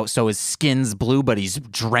choked out so his skin's blue, but he's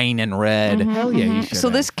draining red. Hell yeah, you should. So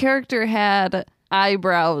have. this character had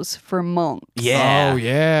eyebrows for monks. Yeah. Oh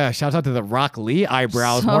yeah! Shouts out to the Rock Lee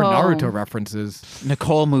eyebrows. More So- Naruto references.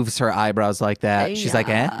 Nicole moves her eyebrows like that. She's like,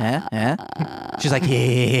 eh. She's like,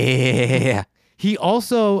 yeah. He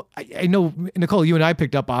also, I know, Nicole, you and I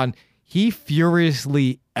picked up on. He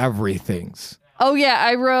furiously everything's. Oh yeah,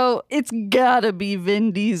 I wrote it's gotta be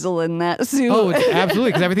Vin Diesel in that suit. Oh, it's absolutely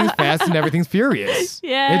because everything's fast and everything's furious.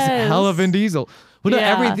 Yes. It's hella Vin Diesel. But no,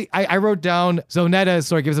 Yeah. everything. I wrote down. Zonetta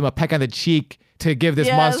sort of gives him a peck on the cheek to give this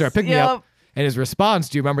Yes, monster a pick me up. yep. And his response.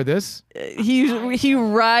 Do you remember this? He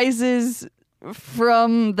rises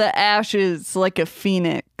from the ashes like a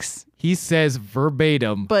phoenix. He says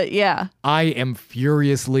verbatim, But yeah, I am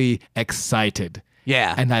furiously excited.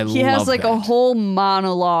 Yeah. And I He has love like that. a whole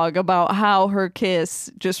monologue about how her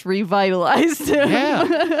kiss just revitalized him.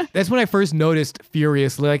 Yeah. That's when I first noticed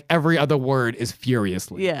furiously. Like every other word is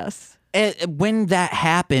furiously. Yes. When that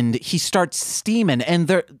happened, he starts steaming,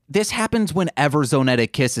 and this happens whenever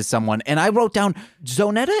Zonetta kisses someone. And I wrote down,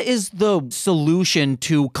 Zonetta is the solution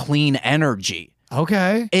to clean energy.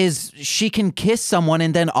 Okay. Is she can kiss someone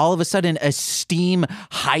and then all of a sudden a steam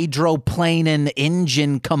hydroplane and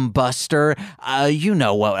engine combustor. You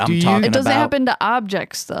know what I'm talking about. It doesn't happen to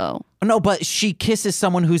objects, though. No, but she kisses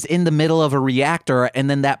someone who's in the middle of a reactor, and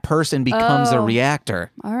then that person becomes a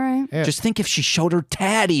reactor. All right. Yeah. Just think if she showed her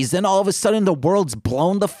tatties, then all of a sudden the world's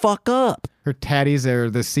blown the fuck up. Her tatties are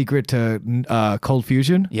the secret to cold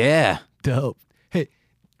fusion. Yeah. Dope. Hey,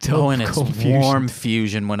 dope. Oh, and it's cold fusion. warm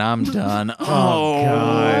fusion when I'm done. Oh,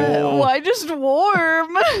 God. Why just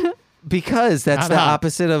warm? Because that's Not the hot.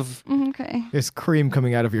 opposite of, Okay. There's cream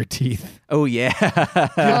coming out of your teeth. oh, yeah.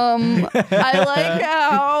 I like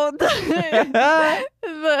how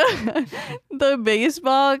the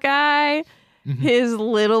baseball guy, his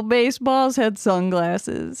little baseballs had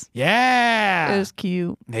sunglasses. It Yeah. was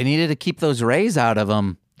cute. They needed to keep those rays out of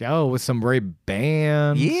them. Oh, with some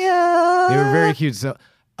Ray-Bans. Yeah. They were very cute. So,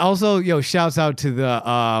 also, shouts out to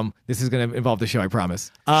the this is gonna involve the show, I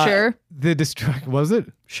promise. Sure. The was it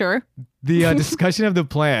Sure. the discussion of the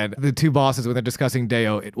plan? The two bosses when they're discussing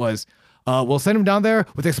Deo, it was, we'll send him down there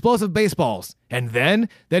with explosive baseballs, and then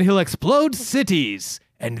he'll explode cities,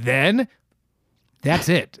 and then that's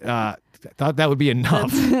it. I thought that would be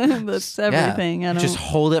enough. That's everything. I don't. Just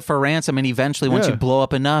hold it for ransom, and eventually, once Yeah. you blow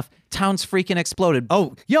up enough, town's freaking exploded.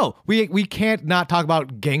 Oh, we can't not talk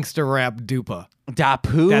about gangster rap Dupa.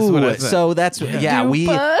 Dapu. That's what I said. So that's we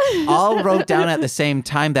Dupa. all wrote down at the same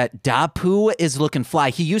time that Dapu is looking fly.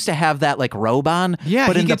 He used to have that like robe on, Yeah,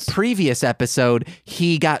 but he in gets- the previous episode,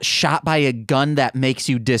 he got shot by a gun that makes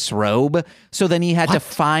you disrobe. So then he had to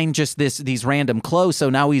find just these random clothes. So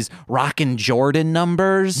now he's rocking Jordan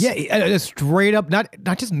numbers. Yeah, straight up, not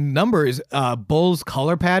just numbers, Bulls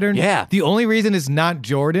color pattern. Yeah. The only reason it's not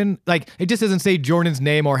Jordan, like it just doesn't say Jordan's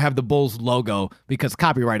name or have the Bulls logo because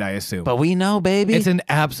copyright, I assume. But we know, baby. It's an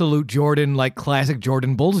absolute Jordan, like classic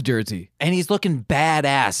Jordan Bulls jersey. And he's looking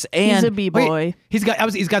badass. And He's a b-boy. Wait,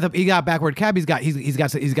 he got backward cap. He's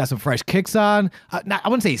got some fresh kicks on. I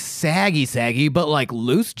wouldn't say saggy, but like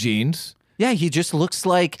loose jeans. yeah, he just looks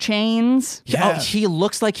like Chains. Yeah. he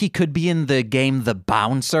looks like he could be in the game The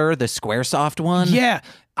Bouncer, the Squaresoft one. Yeah,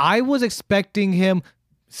 I was expecting him.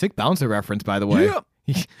 Sick bouncer reference, by the way.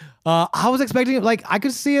 Yeah. I was expecting him, like I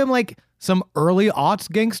could see him like some early aughts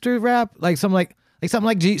gangster rap, like something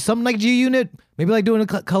like G Unit, maybe like doing a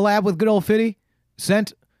collab with good old Fitty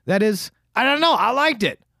Cent. That is, I don't know. I liked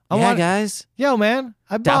it. Guys. Yo, man,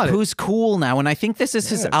 I bought it. Dapu's cool now, and I think this is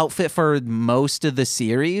his outfit for most of the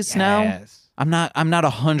series now. Yes. I'm not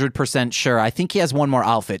 100% sure. I think he has one more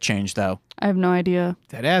outfit change though. I have no idea.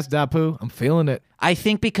 That ass, Dapu. I'm feeling it. I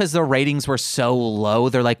think because the ratings were so low,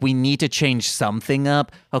 they're like, we need to change something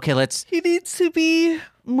up. Okay, let's. He needs to be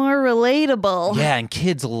more relatable. Yeah, and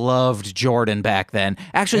kids loved Jordan back then.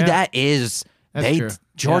 Actually, Yeah. that's true.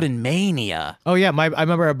 Jordan mania. Oh yeah, I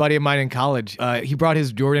remember a buddy of mine in college. He brought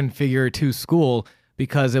his Jordan figure to school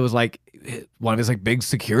because it was like one of his like big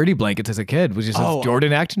security blankets as a kid was just a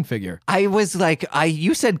Jordan action figure. I was like,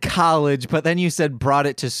 you said college, but then you said brought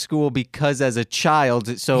it to school because as a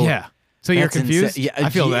child. So Yeah. So you're that's confused? Yeah,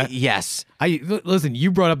 I feel that. Yes. Listen,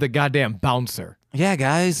 you brought up the goddamn bouncer. Yeah,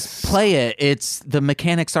 guys, play it. It's the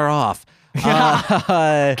mechanics are off.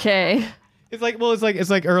 Okay. It's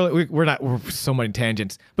like early. We're so many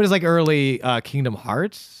tangents, but it's like early Kingdom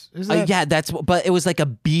Hearts. Is that? Yeah, but it was like a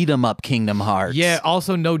beat 'em up Kingdom Hearts. Yeah.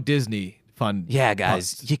 Also, no Disney fun. Yeah,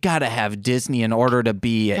 guys, you gotta have Disney in order to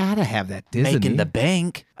be Gotta have that Disney. making the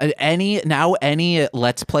bank. Any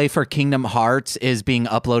Let's Play for Kingdom Hearts is being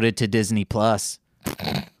uploaded to Disney Plus.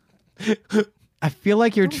 I feel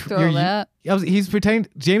like you're. Throw that. He's pretending.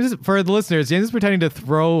 For the listeners, James is pretending to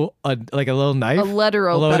throw a little knife. A letter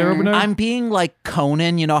opener. I'm being like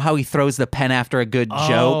Conan, you know how he throws the pen after a good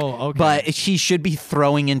joke, okay. but he should be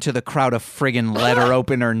throwing into the crowd a friggin' letter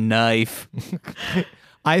opener knife.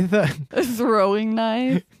 I thought. A throwing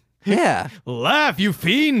knife. Yeah. Laugh, you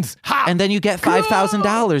fiends! Ha! And then you get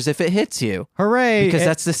 $5,000 if it hits you. Hooray! Because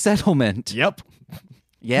that's the settlement. Yep.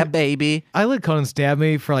 Yeah, baby. I let Conan stab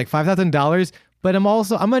me for like $5,000, but I'm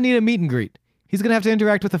gonna need a meet and greet. He's gonna have to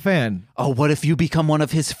interact with a fan. Oh, what if you become one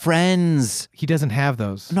of his friends? He doesn't have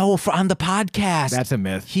those. No, on the podcast. That's a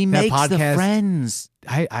myth. He That makes the podcast- friends.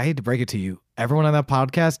 I hate to break it to you. Everyone on that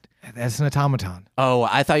podcast, that's an automaton. Oh,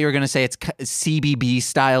 I thought you were going to say it's CBB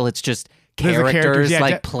style. It's just There's a character, characters yeah,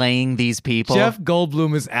 like playing these people. Jeff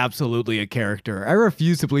Goldblum is absolutely a character. I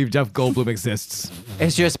refuse to believe Jeff Goldblum exists.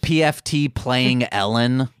 It's just PFT playing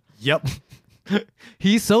Ellen. Yep.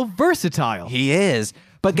 He's so versatile. He is.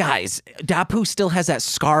 But guys, Dapu still has that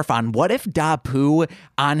scarf on. What if Dapu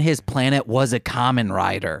on his planet was a common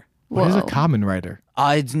rider? What is a Whoa. common writer?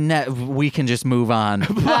 We can just move on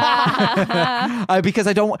because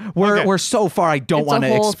I don't. We're so far. I don't It's a want to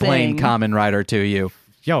whole explain thing. Common Rider to you.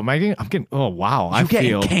 Yo, am I getting, I'm getting, oh wow, I You getting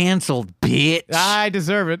feel. canceled, bitch. I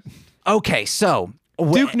deserve it. Okay, so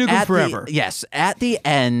Duke Nukem forever. Yes, at the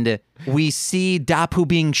end we see Dapu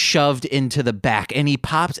being shoved into the back, and he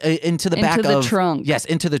pops into the back the of trunk. Yes,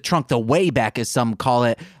 into the trunk, the way back, as some call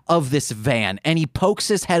it, of this van, and he pokes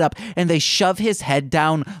his head up, and they shove his head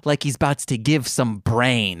down like he's about to give some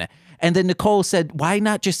brain. And then Nicole said, "Why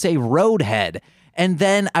not just say Roadhead?" And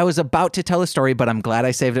then I was about to tell a story, but I'm glad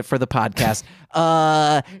I saved it for the podcast.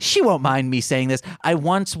 She won't mind me saying this. I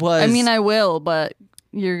once was. I mean, I will, but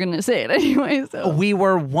you're gonna say it anyway. So We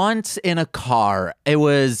were once in a car. It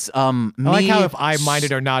was me, I like how if I mind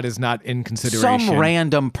it or not is not in consideration. some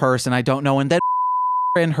random person I don't know, and then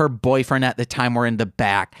and her boyfriend at the time were in the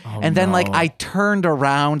back. And then like no. I turned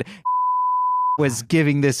around, was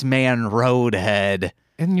giving this man Roadhead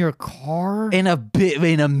In your car? in a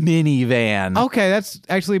minivan. Okay, that's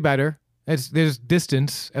actually better. There's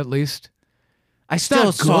distance at least. I still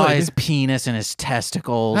not saw good. his penis and his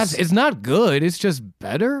testicles. It's not good. It's just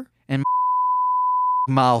better.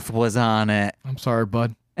 Mouth was on it. I'm sorry,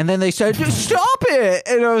 bud. And then they said, "Just stop it."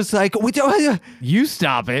 And I was like, "We don't." You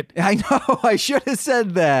stop it. I know. I should have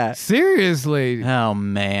said that. Seriously. Oh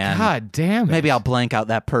man. God damn it. Maybe I'll blank out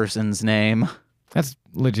that person's name. That's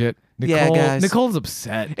legit. Yeah, Nicole, guys. Nicole's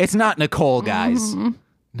upset. It's not Nicole, guys.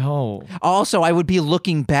 No. Also, I would be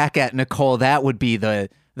looking back at Nicole. That would be the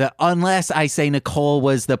unless I say Nicole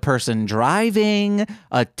was the person driving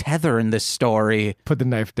a tether in this story. Put the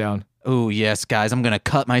knife down. Oh, yes, guys. I'm going to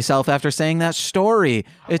cut myself after saying that story.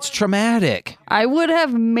 It's traumatic. I would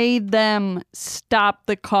have made them stop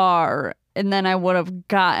the car, and then I would have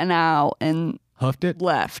gotten out and Huffed it?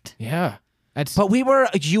 left. Yeah. That's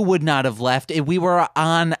But you would not have left. We were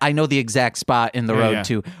on, I know the exact spot in the road yeah.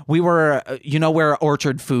 too. We were, you know where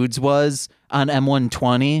Orchard Foods was on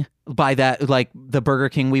M120? By that, like the Burger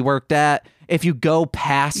King we worked at. If you go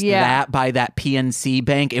past that by that PNC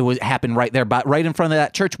bank, it would happen right there, but right in front of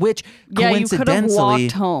that church, which Yeah, you could have coincidentally.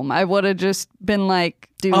 walked home. I would have just been like,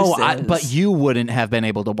 deuces. But you wouldn't have been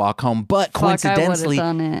able to walk home. But Fuck, I would've coincidentally,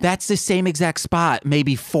 done it. that's the same exact spot,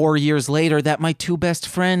 maybe 4 years later, that my two best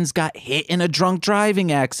friends got hit in a drunk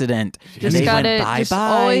driving accident. Just they gotta- went, bye just bye.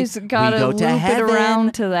 always We gotta go to loop it heaven.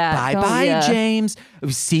 around to that, Bye don't bye, ya? James.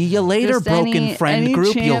 See you later, Just broken friend any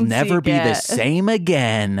group. You'll chance never you be the get. same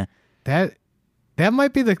again. that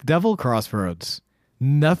might be the devil crossroads.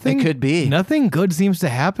 Nothing It could be. Nothing good seems to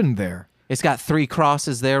happen there. It's got 3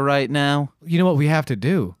 crosses there right now. You know what we have to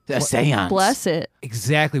do? A seance. Bless it.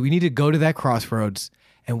 Exactly. We need to go to that crossroads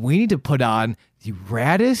and we need to put on the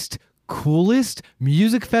raddest, coolest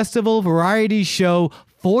music festival variety show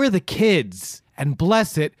for the kids and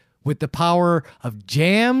bless it with the power of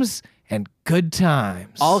jams and good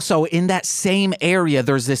times. Also, in that same area,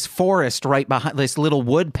 there's this forest right behind this little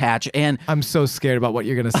wood patch, and I'm so scared about what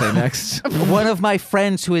you're going to say next. one of my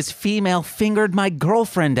friends who is female fingered my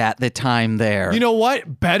girlfriend at the time there. You know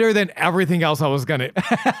what? Better than everything else I was going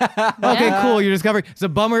to. Okay, cool. You're discovering. It's a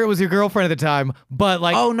bummer it was your girlfriend at the time, but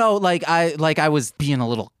like. Oh no, like I was being a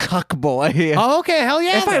little cuck boy. Oh, okay. Hell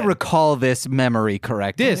yeah. If I then. recall this memory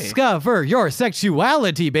correctly. Discover your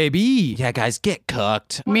sexuality, baby. Yeah, guys, get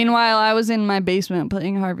cucked. Meanwhile, I was in my basement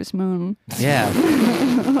playing Harvest Moon. Yeah.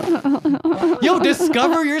 Yo,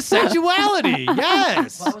 discover your sexuality.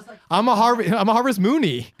 Yes. I'm a Harvest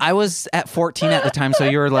Mooney. I was at 14 at the time, so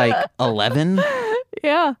you were like 11.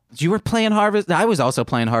 Yeah. You were playing Harvest. I was also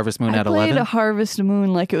playing Harvest Moon I at played 11. Harvest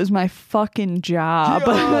Moon like it was my fucking job.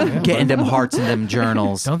 Getting them hearts in them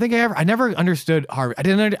journals. Don't think I never understood Harvest.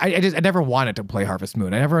 I never wanted to play Harvest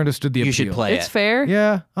Moon. I never understood the appeal. You should play It's it. fair.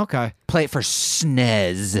 Yeah. Okay. Play it for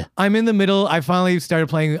SNES. I'm in the middle. I finally started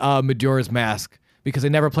playing Majora's Mask because I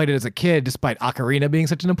never played it as a kid, despite Ocarina being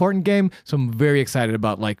such an important game. So I'm very excited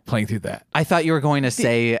about like playing through that. I thought you were going to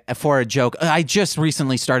say, for a joke, I just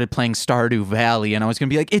recently started playing Stardew Valley, and I was going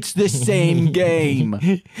to be like, it's the same game.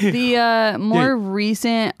 The more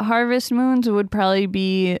recent Harvest Moons would probably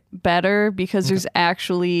be better because there's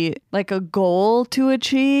actually like a goal to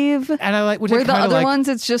achieve. And I like which Where I the kinda other like. ones,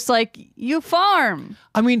 it's just like you farm.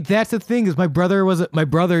 I mean, that's the thing is my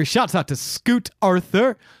brother. Shouts out to Scoot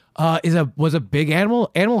Arthur. Was a big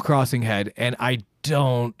Animal Crossing head, and I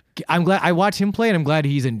don't. I'm glad I watch him play, and I'm glad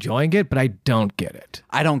he's enjoying it, but I don't get it.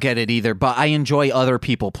 I don't get it either, but I enjoy other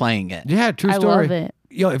people playing it. Yeah, true I story. love it.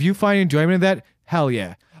 Yo, if you find enjoyment in that, hell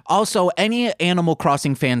yeah. Also, any Animal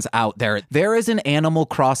Crossing fans out there is an Animal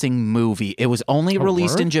Crossing movie. It was only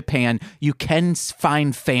released word? in Japan. You can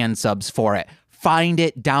find fan subs for it. Find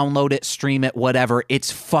it, download it, stream it, whatever.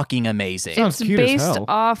 It's fucking amazing. Sounds It's cute as based hell.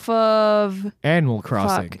 off of Animal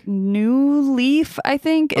Crossing. New Leaf, I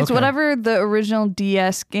think. It's Okay. whatever the original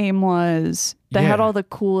DS game was that had Yeah. all the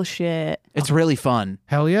cool shit. It's really fun.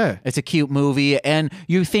 Hell yeah. It's a cute movie, and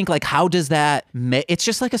you think like, how does that? It's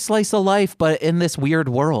just like a slice of life, but in this weird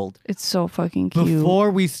world. It's so fucking cute. Before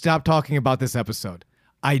we stop talking about this episode,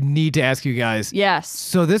 I need to ask you guys. Yes.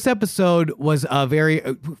 So this episode was very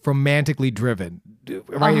romantically driven,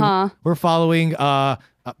 right? Uh-huh. We're following the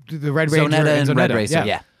Red Ranger Zonetta and and Red Zonetta. Racer,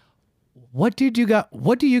 yeah. What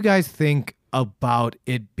do you guys think about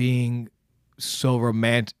it being so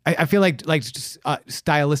romantic? I feel like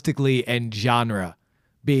stylistically and genre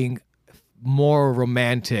being more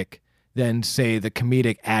romantic than, say, the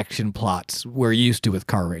comedic action plots we're used to with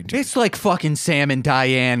Car Rangers. It's like fucking Sam and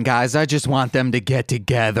Diane, guys. I just want them to get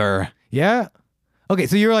together. Yeah. Okay,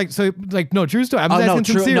 so you're like, no, true story. I'm just no, asking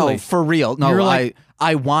true, sincerely. no, for real. No, You're like-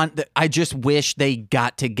 I just wish they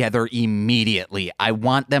got together immediately. I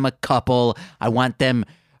want them a couple. I want them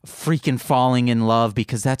freaking falling in love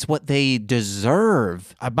because that's what they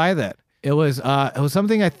deserve. I buy that. It was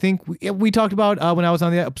something I think we talked about when I was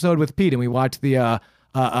on the episode with Pete and we watched the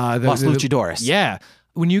Los Luchadores. Yeah,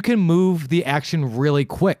 when you can move the action really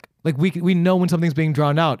quick, like we know when something's being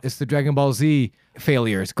drawn out. It's the Dragon Ball Z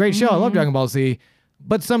failures. Great show. I love Dragon Ball Z,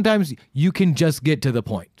 but sometimes you can just get to the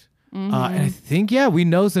point. And I think, we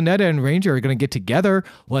know Zonetta and Ranger are going to get together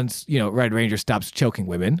once, Red Ranger stops choking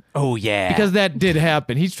women. Oh yeah, Because that did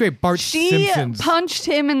happen. He's straight Bart She Simpsons. punched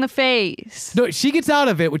him in the face. No, she gets out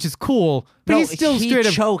of it, which is cool. But he's still he straight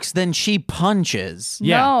up. chokes, then she punches.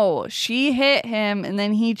 Yeah. No, she hit him and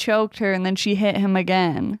then he choked her and then she hit him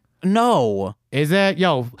again. No, Is that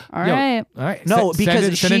All right. All right. no, Send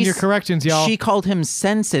because in your corrections, y'all. She called him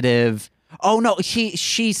sensitive. Oh no,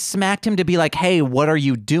 she smacked him to be like, "Hey, what are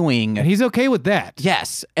you doing?" and he's okay with that.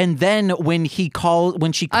 Yes, and then when she calls I'm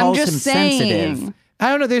him just saying. sensitive,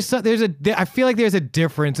 I don't know. I feel like there's a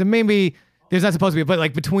difference, and maybe there's not supposed to be, but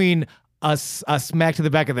like between a smack to the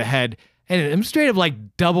back of the head and I'm straight up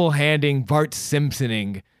like double handing Bart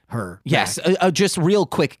Simpsoning her. yes, back. just real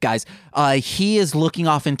quick, guys. He is looking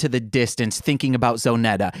off into the distance, thinking about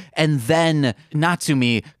Zonetta, and then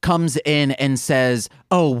Natsumi comes in and says,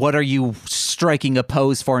 "Oh, what are you striking a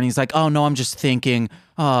pose for?" And he's like, "Oh no, I'm just thinking.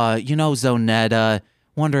 Zonetta.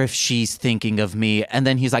 Wonder if she's thinking of me." And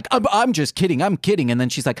then he's like, I'm just kidding. I'm kidding. And then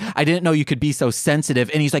she's like, "I didn't know you could be so sensitive."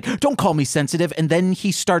 And he's like, "Don't call me sensitive." And then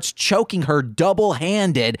he starts choking her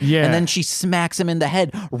double-handed. Yeah. And then she smacks him in the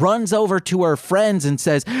head, runs over to her friends and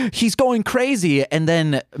says, "He's going crazy." And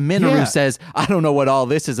then Minoru Yeah. says, "I don't know what all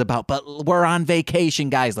this is about, but we're on vacation,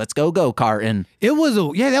 guys. Let's go-karting." That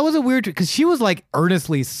was a weird because she was like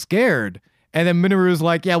earnestly scared, and then Minoru's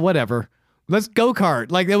like, "Yeah, whatever. Let's go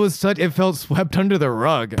kart." Like it felt swept under the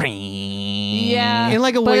rug. Yeah. In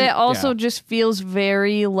like a but way- it also yeah. just feels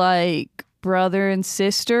very like brother and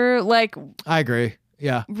sister. Like, I agree.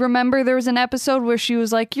 Yeah. remember there was an episode where she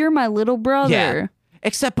was like, "You're my little brother." Yeah.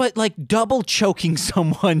 Except, but like double choking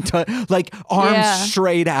someone to like arms Yeah.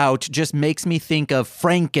 straight out just makes me think of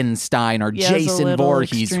Frankenstein or Yeah, it's a Jason little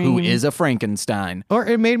Voorhees, who extreme. is a Frankenstein. Or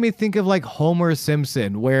it made me think of like Homer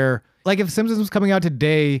Simpson, where like if Simpsons was coming out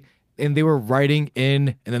today and they were writing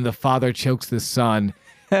in, and then the father chokes the son.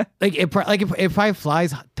 It probably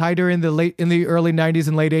flies tighter in the early 90s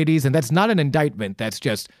and late 80s, and that's not an indictment. That's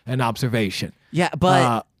just an observation. Yeah, but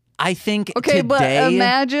Uh, I think Okay, but today,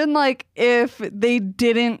 imagine like if they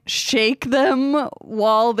didn't shake them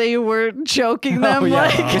while they were choking them. yeah.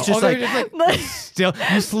 Like, It's just they're like- still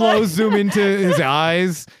you slow zoom into his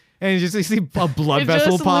eyes, and you see a blood it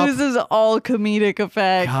vessel just pop. loses all comedic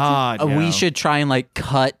effect. God, we yeah. should try and like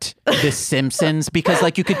cut The Simpsons because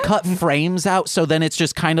like you could cut frames out so then it's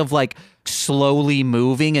just kind of like slowly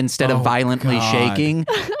moving instead of Oh, violently God. shaking.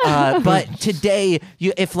 But today,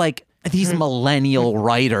 if like these millennial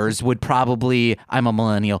writers would probably, I'm a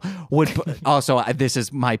millennial, also, this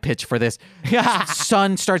is my pitch for this.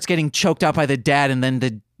 Son starts getting choked out by the dad, and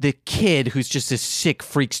then the kid, who's just a sick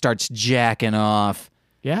freak, starts jacking off.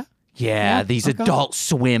 Yeah. Yeah, these okay. Adult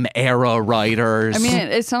Swim era writers. I mean,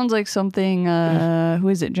 it sounds like something, who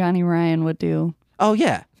is it, Johnny Ryan would do. oh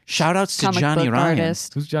yeah. Shout outs to Comic Johnny book Ryan.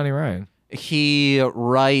 artist. Who's Johnny Ryan? He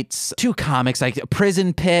writes 2 comics, like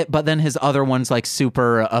Prison Pit, but then his other one's like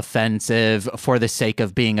super offensive for the sake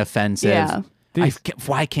of being offensive. Yeah.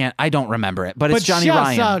 I don't remember it, but it's Johnny shouts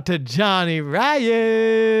Ryan. out to Johnny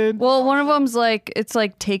Ryan. Well, one of them's like, it's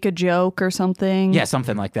like take a joke or something. Yeah,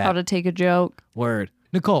 something like How that. to take a joke. Word.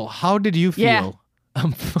 Nicole, how did you feel?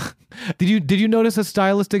 Yeah. Did you notice a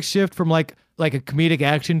stylistic shift from like a comedic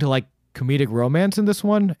action to like comedic romance in this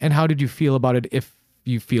one? And how did you feel about it if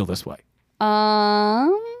you feel this way? I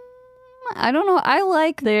don't know. I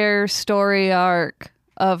like their story arc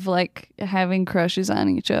of like having crushes on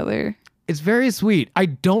each other. It's very sweet. I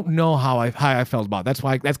don't know how I felt about it.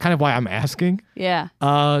 That's kind of why I'm asking. Yeah.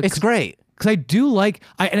 It's great. Because I do I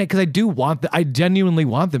genuinely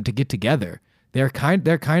want them to get together. They're kind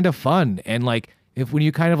of fun, and like when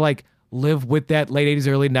you kind of like live with that late 80s,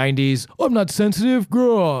 early 90s, I'm not sensitive,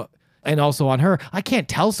 girl, and also on her, I can't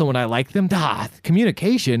tell someone I like them.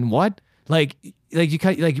 Communication, what? Like you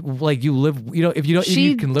kind like you live, if you don't, if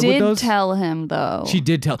you can live with those. She did tell him though. She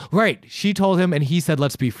did tell, right? She told him, and he said,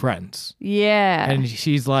 "Let's be friends." Yeah. And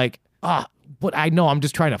she's like, but I know, I'm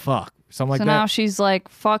just trying to fuck. Something like so that. now she's like,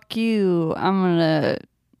 fuck you. I'm going to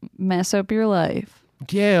mess up your life.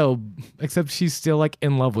 Yeah, except she's still like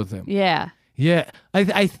in love with him. Yeah. Yeah,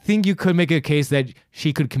 I think you could make a case that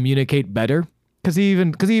she could communicate better. Because he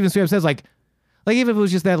even straight up says like if it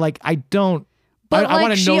was just that like I don't, but I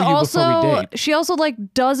want to know you before we date. She also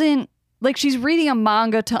like doesn't, like she's reading a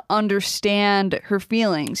manga to understand her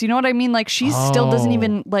feelings. You know what I mean? Like she still doesn't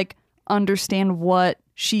even like understand what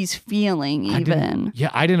she's feeling even.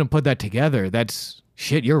 I didn't put that together. That's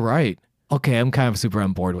shit. You're right. Okay, I'm kind of super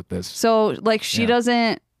on board with this. So like she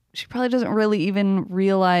probably doesn't really even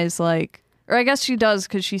realize like, or I guess she does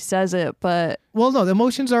because she says it, but. Well, no, the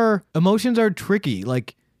emotions are tricky.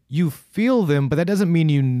 Like you feel them, but that doesn't mean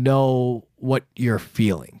you know what you're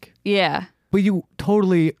feeling. Yeah. But you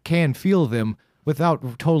totally can feel them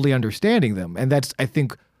without totally understanding them, and that's I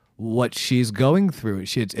think what she's going through.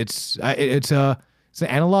 It's an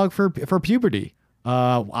analog for puberty.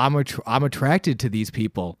 I'm attracted to these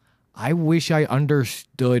people. I wish I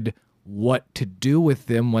understood what to do with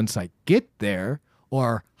them once I get there,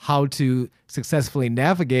 or how to successfully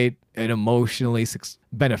navigate an emotionally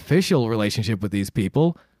beneficial relationship with these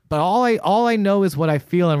people. But all I know is what I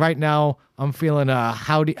feel, and right now I'm feeling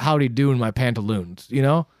howdy do in my pantaloons. You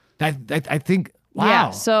know, I think wow.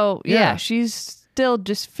 Yeah. So yeah, she's still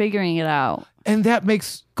just figuring it out. And that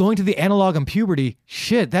makes going to the analog in puberty,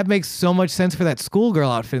 shit, that makes so much sense for that schoolgirl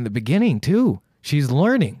outfit in the beginning, too. She's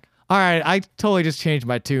learning. All right, I totally just changed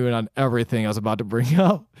my tune on everything I was about to bring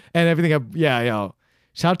up. And everything,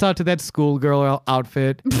 shout out to that schoolgirl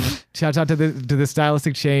outfit. Shout out to the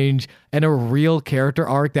stylistic change and a real character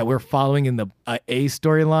arc that we're following in the A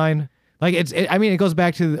storyline. Like, it goes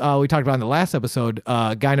back to, we talked about in the last episode,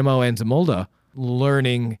 Dynamo and Zamolda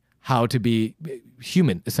learning how to be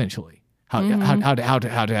human, essentially. How to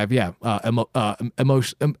have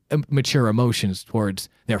mature emotions towards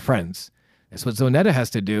their friends. That's what Zonetta has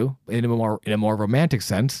to do in a more romantic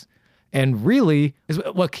sense, and really is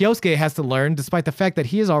what Kyosuke has to learn, despite the fact that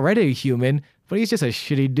he is already a human, but he's just a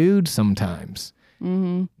shitty dude sometimes.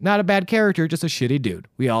 Mm-hmm. Not a bad character, just a shitty dude.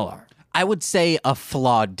 We all are. I would say a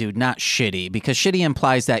flawed dude, not shitty, because shitty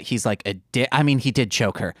implies that he's like a dick. I mean, he did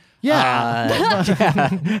choke her. Yeah.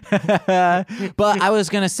 But I was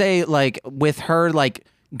going to say, like, with her, like,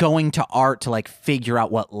 going to art to, like, figure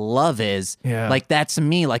out what love is, like, that's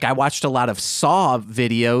me. Like, I watched a lot of Saw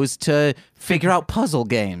videos to figure out puzzle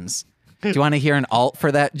games. Do you want to hear an alt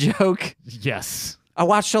for that joke? Yes. I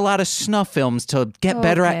watched a lot of snuff films to get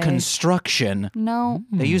better at construction. No.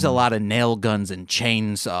 They use a lot of nail guns and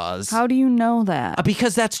chainsaws. How do you know that?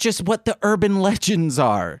 Because that's just what the urban legends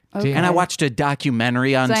are. Okay. And I watched a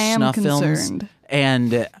documentary on snuff films. Concerned.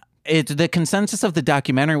 And the consensus of the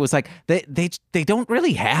documentary was like, they don't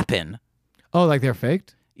really happen. Oh, like they're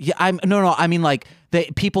faked? Yeah, I mean, like,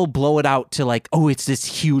 people blow it out to like, oh, it's this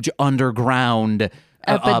huge underground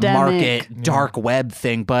market, dark web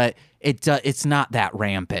thing, but it's not that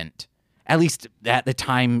rampant. At least at the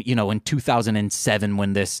time, in 2007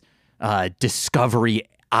 when this Discovery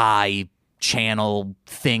Eye channel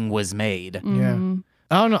thing was made. Yeah.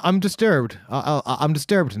 I don't know. I'm disturbed. I'm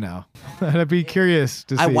disturbed now. I'd be curious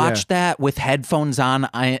to see. I watched that with headphones on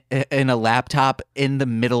in a laptop in the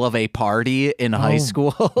middle of a party in high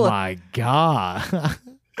school. My God.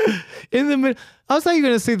 In the middle, I was thought you were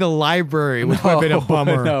going to say the library, which would have been a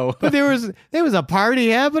bummer. No. But there was a party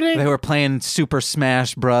happening. They were playing Super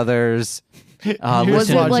Smash Brothers. Was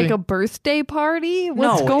it like a birthday party?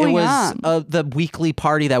 What's going on? No, it was the weekly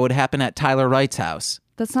party that would happen at Tyler Wright's house.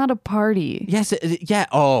 That's not a party. Yes, yeah.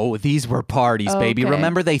 Oh, these were parties, baby. Okay.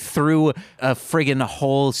 Remember they threw a friggin'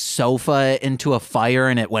 whole sofa into a fire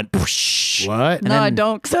and it went whoosh. What? No, I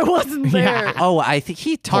don't, because I wasn't there. Oh, I think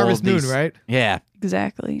he told Harvest Moon, these- right? Yeah.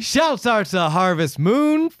 Exactly. Shouts out to Harvest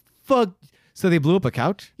Moon. Fuck. So they blew up a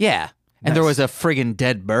couch? Yeah. And there Nice. was a friggin'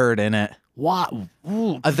 dead bird in it. What?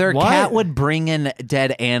 Their What? cat would bring in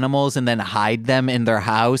dead animals and then hide them in their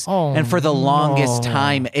house. Oh, and for the longest no.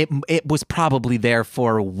 time, it was probably there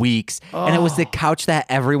for weeks. And it was the couch that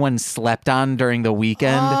everyone slept on during the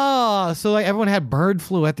weekend. Oh, so like everyone had bird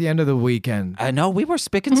flu at the end of the weekend. I know, we were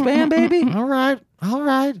spick and span, baby. All right.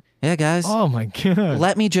 Yeah, guys. Oh my god.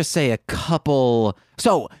 Let me just say a couple.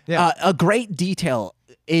 So, Yeah. a great detail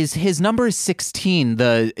is his number is 16,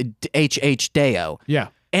 the H.H. Deo. Yeah.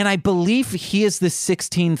 And I believe he is the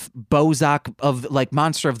 16th Bozak of like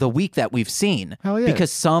monster of the week that we've seen. Hell yeah. Because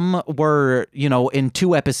some were, in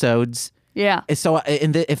 2 episodes. Yeah. So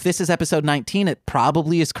if this is episode 19, it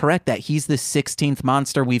probably is correct that he's the 16th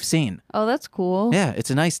monster we've seen. Oh, that's cool. Yeah, it's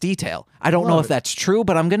a nice detail. I don't know Love if it. that's true,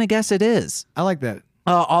 but I'm going to guess it is. I like that.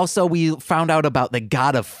 Also, we found out about the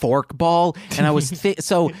god of forkball, and I was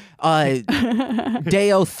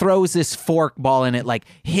Deo throws this forkball and it like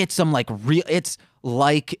hits him like real. It's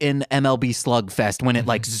like in MLB Slugfest when it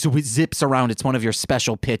like zips around. It's one of your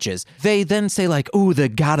special pitches. They then say like, "Ooh, the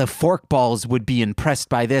god of forkballs would be impressed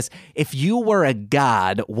by this. If you were a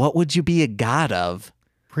god, what would you be a god of?"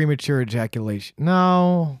 Premature ejaculation.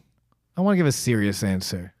 No. I want to give a serious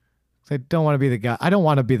answer. I don't want to be the god. I don't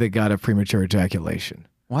want to be the god of premature ejaculation.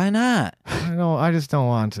 Why not? I just don't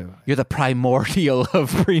want to. You're the primordial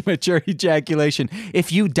of premature ejaculation.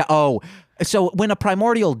 If you so when a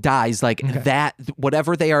primordial dies, like that,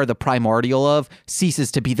 whatever they are the primordial of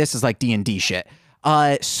ceases to be. This is like D&D shit.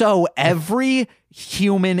 So every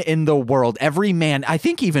human in the world, every man, I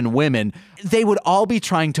think even women, they would all be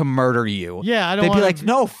trying to murder you. Yeah, I don't They'd be wanna- like,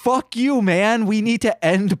 no, fuck you, man. We need to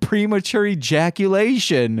end premature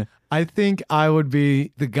ejaculation. I think I would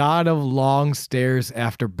be the god of long stares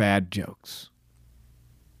after bad jokes.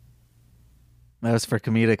 That was for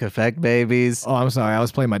comedic effect, babies. Oh, I'm sorry. I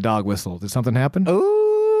was playing my dog whistle. Did something happen?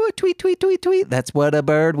 Ooh, tweet, tweet, tweet, tweet. That's what a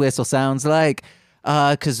bird whistle sounds like.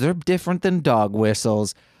 Because they're different than dog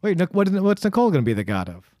whistles. Wait, what's Nicole going to be the god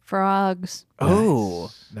of? Frogs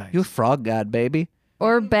Oh, Nice. you a frog god, baby.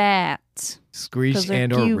 or bats. Screech 'Cause they're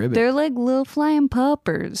and or cute. ribbit. They're like little flying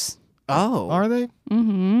puppers. Oh. Are they?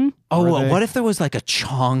 Mm-hmm. Oh, Are they? what if there was like a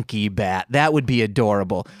chonky bat? That would be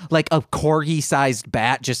adorable. Like a corgi-sized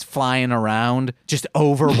bat just flying around, just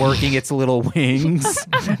overworking its little wings.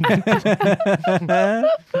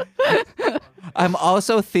 I'm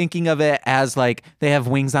also thinking of it as like they have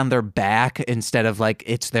wings on their back instead of like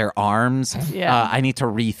it's their arms. Yeah. I need to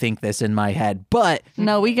rethink this in my head. But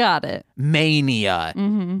No, we got it. mania,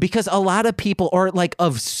 because a lot of people, or like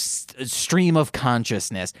of stream of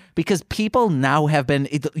consciousness, because people now have been,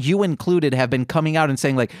 you included, have been coming out and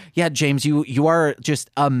saying like, yeah, James, you are just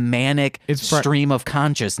a manic stream of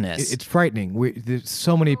consciousness. It's frightening. There's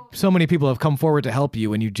so many people have come forward to help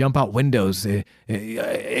you, and you jump out windows,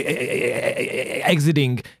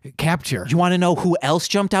 exiting capture. You want to know who else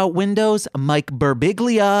jumped out windows? Mike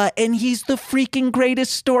Birbiglia, and he's the freaking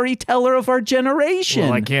greatest storyteller of our generation.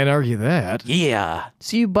 Well, I can't argue that. Yeah.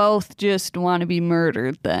 So you both just want to be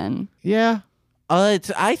murdered then. Yeah.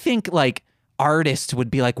 I think like artists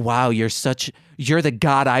would be like, wow, you're the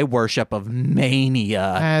god I worship of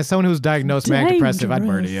mania. As someone who's diagnosed manic depressive, I'd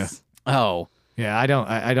murder you. Dangerous. Oh. Yeah, I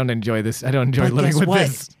don't enjoy this. I don't enjoy But living guess with what?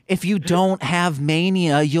 this. If you don't have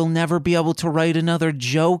mania, you'll never be able to write another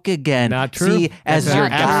joke again. Not true. See, as That's your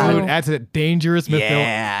an god. that's a dangerous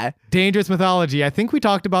Yeah. dangerous mythology. I think we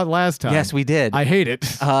talked about last time. Yes, we did. I hate it.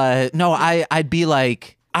 No, I'd be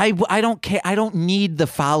like, I don't care. I don't need the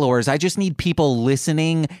followers. I just need people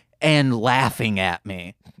listening and laughing at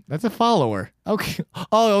me. That's a follower. Okay.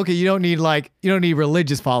 Oh, okay. You don't need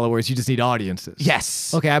religious followers. You just need audiences.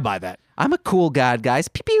 Yes. Okay, I buy that. I'm a cool god, guys.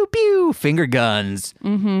 Pew pew pew. Finger guns.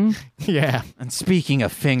 Yeah. And speaking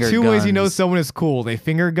of finger Two guns, ways you know someone is cool. They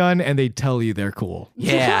finger gun and they tell you they're cool.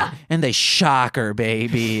 Yeah, and they shocker,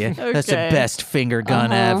 baby. That's the Okay. best finger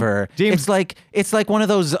gun ever. James- it's like one of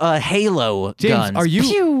those Halo James, guns. are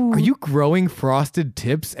Pew. you growing frosted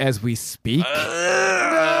tips as we speak?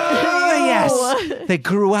 Yes, they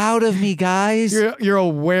grew out of me, guys. You're a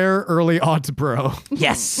where early aughts bro.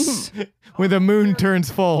 Yes. When the moon turns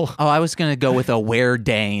full. Oh, I was gonna go with a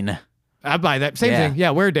Weredane. I buy that. Same Yeah. thing. Yeah,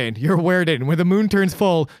 Weredane. You're a Weredane. When the moon turns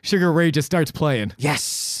full, Sugar Ray just starts playing.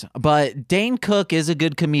 Yes, but Dane Cook is a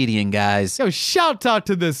good comedian, guys. Yo, shout out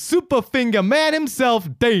to the super finger man himself,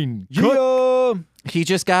 Dane Cook. He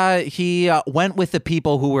just went with the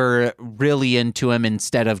people who were really into him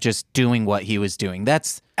instead of just doing what he was doing.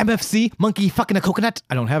 That's MFC, monkey fucking a coconut.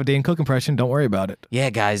 I don't have a Dane Cook impression. Don't worry about it. yeah,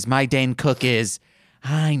 guys. My Dane Cook is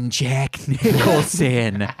I'm Jack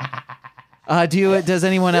Nicholson. Does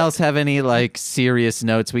anyone else have any like serious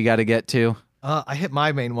notes we got to get to? I hit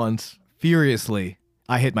my main ones furiously.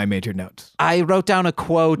 I hit my major notes. I wrote down a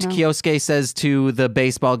quote. No. Kyosuke says to the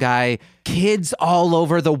baseball guy, "Kids all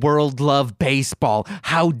over the world love baseball.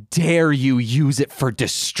 How dare you use it for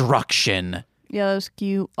destruction?" Yeah, that was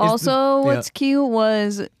cute. Also, what's cute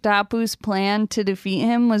was Dapu's plan to defeat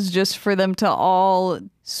him was just for them to all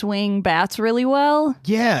swing bats really well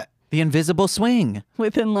Yeah. The invisible swing.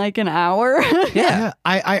 within like an hour. Yeah.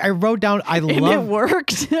 I wrote down, I And it love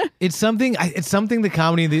worked. It's something the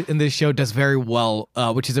comedy in this show does very well,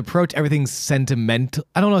 which is approach everything sentimental.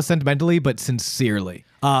 I don't know sentimentally, but sincerely.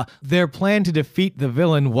 Their plan to defeat the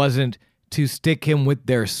villain wasn't to stick him with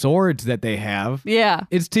their swords that they have. Yeah.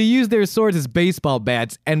 It's to use their swords as baseball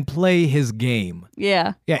bats and play his game.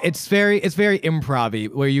 Yeah. Yeah, it's very improv-y,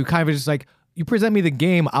 where you kind of just like, you present me the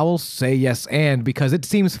game, I will say yes and, because it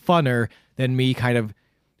seems funner than me kind of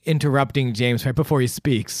interrupting James right before he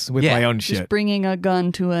speaks with my own Just shit. bringing a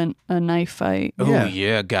gun to a knife fight. Oh, Yeah.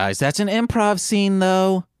 yeah, guys. That's an improv scene,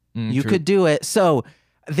 though. You true. could do it. So,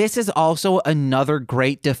 this is also another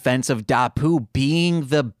great defense of Dapu being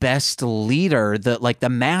the best leader, the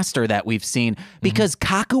master that we've seen, because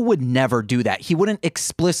Kaku would never do that. He wouldn't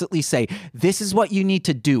explicitly say, "This is what you need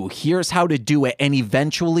to do. Here's how to do it. And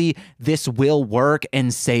eventually this will work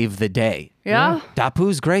and save the day." Yeah.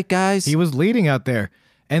 Dapu's great, guys. He was leading out there.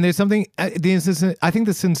 And there's something, I think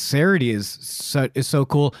the sincerity is so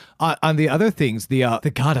cool. On the other things, the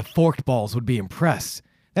god of forked balls would be impressed.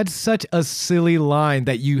 That's such a silly line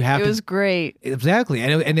that you have It to... was great. Exactly.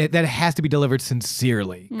 That has to be delivered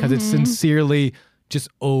sincerely, because it's sincerely just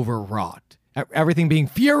overwrought. Everything being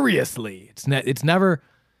furiously. It's never...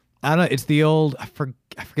 I don't know. It's the old... I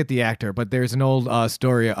forget the actor, but there's an old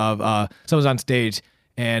story of someone's on stage,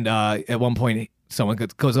 and at one point someone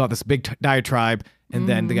goes off this big diatribe, and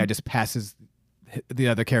then the guy just passes the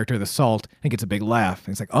other character the salt and gets a big laugh.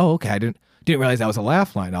 And it's like, oh, okay, I didn't realize that was a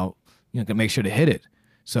laugh line. I'll make sure to hit it.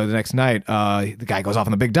 So the next night, the guy goes off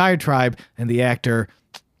on the big diatribe, and the actor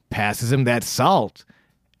passes him that salt,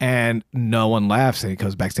 and no one laughs. And he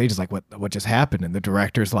goes backstage, is like, what just happened? And the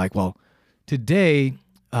director's like, well, today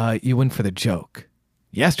you went for the joke.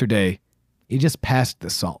 Yesterday, you just passed the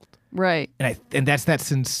salt. Right. And that's that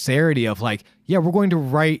sincerity of like, yeah, we're going to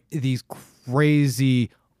write these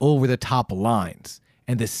crazy over the top lines.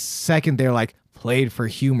 And the second they're like played for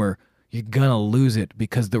humor, you're gonna lose it,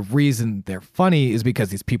 because the reason they're funny is because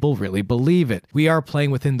these people really believe it. We are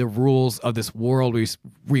playing within the rules of this world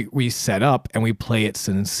we set up, and we play it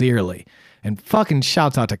sincerely. And fucking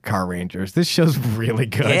shouts out to Car Rangers. This show's really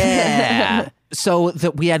good. Yeah. So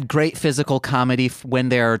that we had great physical comedy when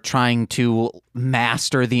they're trying to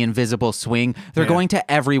master the invisible swing. They're going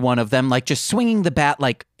to every one of them, like just swinging the bat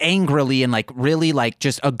like angrily and like really like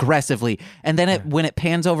just aggressively. And then when it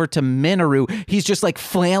pans over to Minoru, he's just like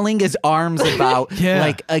flailing his arms about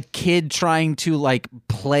like a kid trying to like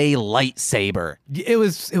play lightsaber. It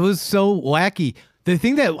was so wacky. The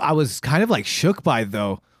thing that I was kind of like shook by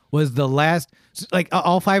though was the last, like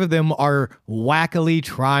all five of them are wackily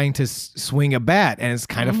trying to swing a bat, and it's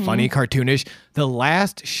kind of funny, cartoonish. The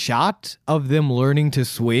last shot of them learning to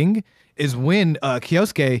swing is when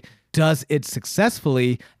Kyosuke does it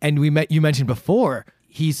successfully, and you mentioned before,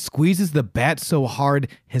 he squeezes the bat so hard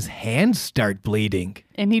his hands start bleeding.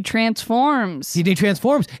 And he transforms. He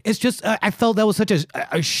transforms. It's just, I felt that was such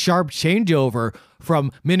a sharp changeover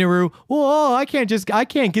from Minoru, whoa, I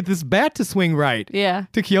can't get this bat to swing right. Yeah.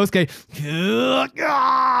 To Kyosuke,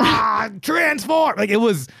 transform. Like it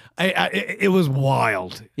was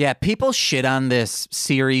wild. Yeah, people shit on this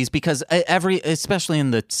series because especially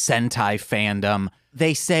in the Sentai fandom,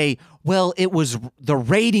 they say, well, the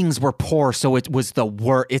ratings were poor, so it's the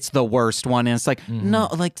worst one. And it's like, no,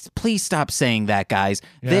 like, please stop saying that, guys.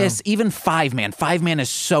 Yeah. Even Five Man is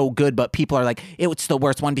so good, but people are like, it's the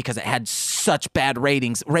worst one because it had such bad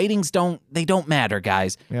ratings. Ratings don't matter,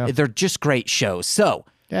 guys. Yeah. They're just great shows. So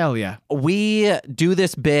Hell yeah. we do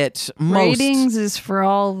this bit Ratings is for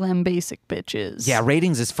all them basic bitches. Yeah,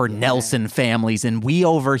 ratings is for Nelson families, and we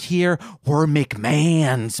over here, we're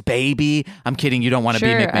McMahons, baby. I'm kidding, you don't want to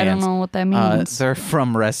be McMahons. I don't know what that means. They're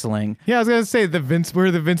from wrestling. Yeah, I was gonna say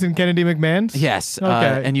we're the Vincent Kennedy McMahons. Yes,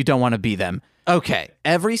 Okay. and you don't want to be them. Okay,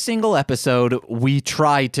 every single episode, we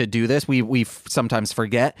try to do this. We sometimes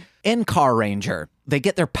forget. In Car Ranger, they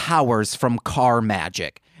get their powers from car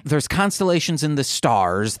magic. There's constellations in the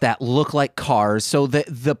stars that look like cars, so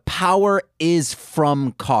the power is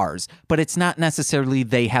from cars, but it's not necessarily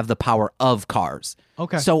they have the power of cars.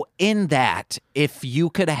 Okay. So in that, if you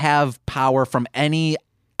could have power from any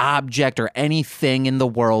object or anything in the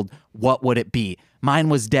world, what would it be? Mine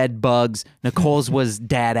was dead bugs. Nicole's was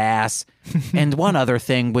dad ass. And one other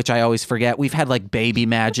thing, which I always forget, we've had like baby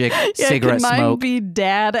magic, cigarette can mine smoke. be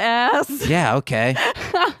dad ass? Yeah, okay.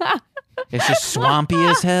 It's just swampy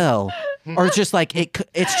as hell. Or it's just like,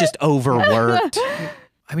 it's just overworked.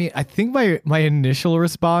 I mean, I think my initial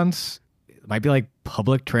response might be like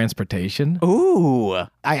public transportation. Ooh.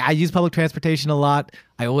 I use public transportation a lot.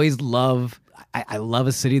 I always love I love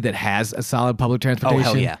a city that has a solid public transportation. Oh,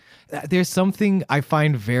 hell yeah. There's something I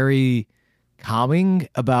find very calming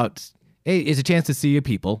about, hey, it's a chance to see your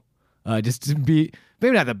people. Just to be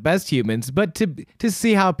maybe not the best humans, but to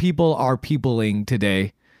see how people are peopling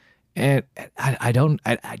today. And I don't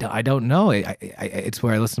know. It's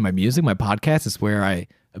where I listen to my music, my podcast. It's where I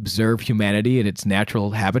observe humanity in its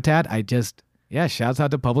natural habitat. Shouts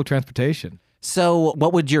out to public transportation. So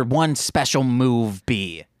what would your one special move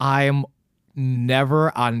be? I'm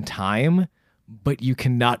never on time, but you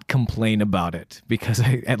cannot complain about it because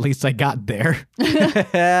at least I got there.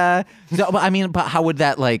 But how would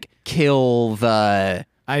that like kill the...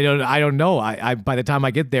 I don't know. I by the time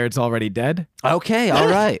I get there, it's already dead. Okay, all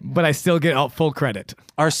right. But I still get full credit.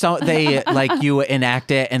 Or so they like you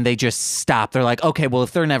enact it and they just stop. They're like, okay, well,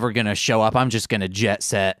 if they're never gonna show up, I'm just gonna jet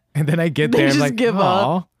set. And then I get They there, I'm just like, give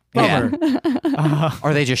up. Yeah. bummer.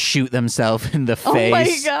 Or they just shoot themselves in the Oh my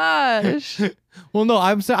face. gosh. Well, no,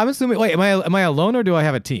 I'm assuming. Wait, am I alone or do I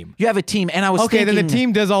have a team? You have a team, and I was Okay, thinking, then the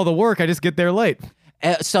team does all the work. I just get there late.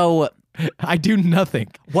 So I do nothing.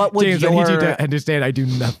 What would James, I need you your- to understand. I do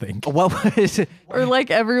nothing. what was? Or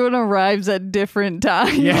like everyone arrives at different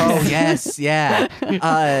times. Yeah. Oh yes, yeah.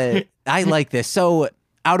 I like this. So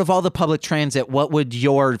out of all the public transit, what would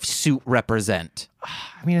your suit represent?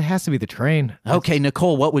 I mean, it has to be the train. Okay,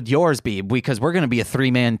 Nicole, what would yours be? Because we're going to be a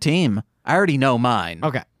 3-man team. I already know mine.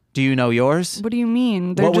 Okay. Do you know yours? What do you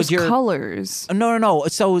mean? They're What would just your- colors. No.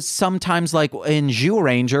 So sometimes, like in Zhu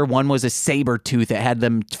Ranger, one was a saber tooth that had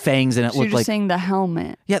them fangs, and it So you're looked just like saying the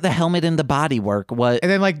helmet. the helmet and the body work. What?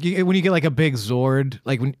 And then like when you get like a big Zord,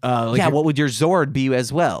 like when What would your Zord be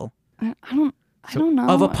as well? I don't know.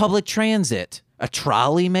 Of a public transit, a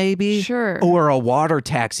trolley maybe, Sure. or a water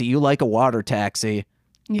taxi. You like a water taxi?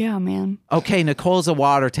 Yeah, man. Okay, Nicole's a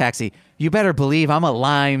water taxi. You better believe I'm a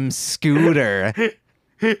lime scooter.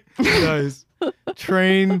 Nice.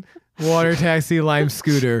 Train, water taxi, lime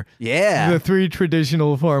scooter. Yeah. The 3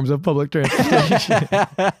 traditional forms of public transportation.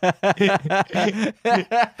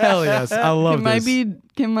 Hell yes. I love this.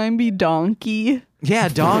 Can mine be donkey? Yeah,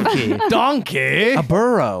 donkey. Donkey. A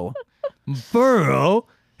burro. Burro.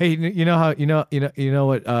 Hey, you know how you know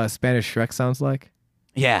what Spanish Shrek sounds like?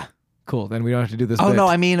 Yeah. Cool. Then we don't have to do this. Oh bit. no,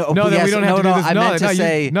 I mean no. Then yes, we don't have to do this. I meant to no,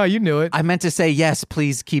 say you knew it. I meant to say yes,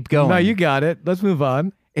 please keep going. No, you got it. Let's move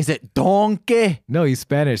on. Is it donkey? No, he's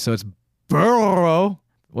Spanish, so it's burro.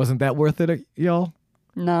 Wasn't that worth it, y'all?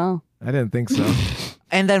 No. I didn't think so.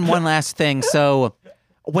 And then one last thing. So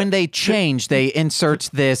when they change, they insert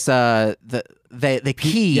this the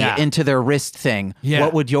key Yeah. into their wrist thing. Yeah.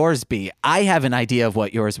 What would yours be? I have an idea of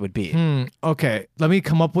what yours would be. Okay, let me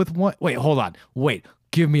come up with one. Wait, hold on. Wait,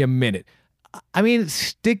 give me a minute. I mean,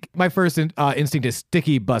 my first instinct is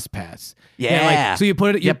sticky bus pass. Yeah. So you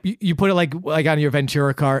put it. Yep. You put it like on your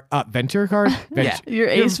Ventura card. Ventura card. Yeah. Your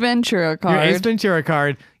Ace Ventura card. Your Ace Ventura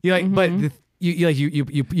card. You like, but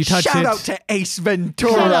you touch Shout it. out to Ace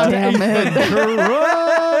Ventura. Damn it.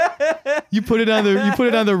 Ventura. You put it on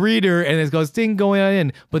the reader and it goes ding going on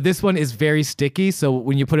in. But this one is very sticky, so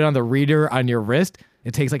when you put it on the reader on your wrist,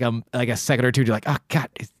 it takes like a second or two. You're like, oh god,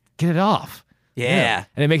 get it off. Yeah.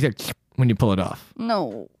 And it makes it when you pull it off.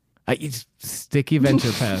 No. It's sticky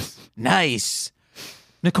Venture Pass. Nice.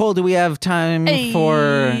 Nicole, do we have time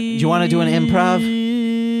for? Do you want to do an improv?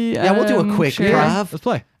 Yeah, we'll do a quick sure. improv. Let's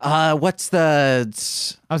play. What's the?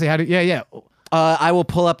 I was say how do yeah. I will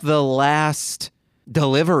pull up the last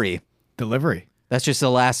delivery. Delivery. That's just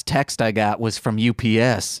the last text I got was from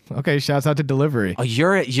UPS. Okay, shouts out to delivery. Oh,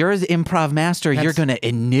 you're an improv master. You're That's- gonna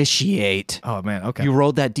initiate. Oh man, okay. You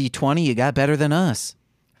rolled that D20. You got better than us.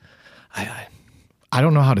 I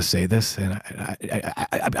don't know how to say this, and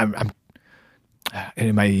I'm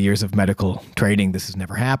in my years of medical training, this has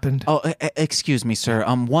never happened. Oh, excuse me, sir.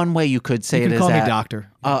 One way you could say You it can is call me at doctor.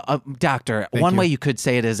 Doctor. Thank One you. way you could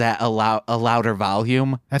say it is at a louder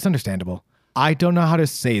volume. That's understandable. I don't know how to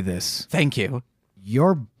say this. Thank you.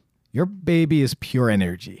 Your baby is pure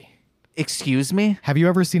energy. Excuse me. Have you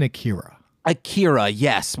ever seen Akira? Akira,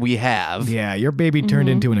 yes, we have. Yeah, your baby turned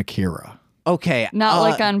into an Akira. Okay. Not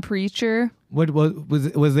like on Preacher. What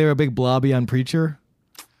was there a big blobby on Preacher?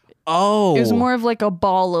 Oh. It was more of like a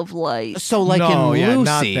ball of light. So like no, in yeah,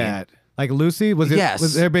 Lucy. not that. Like Lucy? Was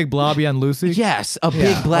Yes. there a big blobby on Lucy? Yes, a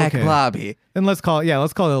big black okay. blobby. Then let's call it a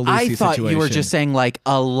Lucy I thought situation. you were just saying like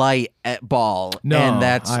a light ball. No,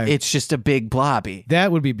 and it's just a big blobby.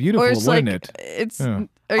 That would be beautiful, Or it's wouldn't like, it? it's, Yeah.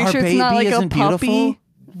 are you Our sure it's not baby like a isn't puppy?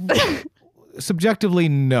 beautiful? Subjectively,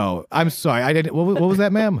 no. I'm sorry. I didn't. What was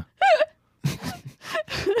that, ma'am?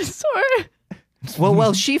 Sorry.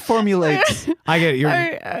 Well, she formulates. I get it. You're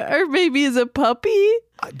Our baby is a puppy.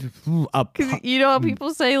 a Cause you know how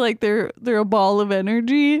people say like they're a ball of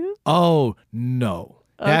energy. Oh no.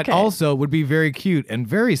 That Okay. also would be very cute and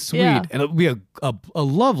very sweet, Yeah. and it would be a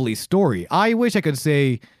lovely story. I wish I could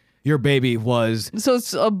say your baby was So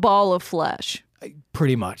it's a ball of flesh.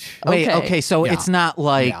 pretty much. Wait, Okay. okay, so Yeah. it's not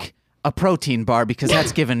like Yeah. a protein bar because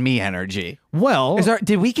that's giving me energy. Well,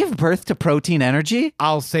 Did we give birth to protein energy?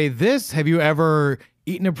 I'll say this: have you ever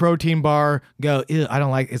eaten a protein bar? Go, ew, I don't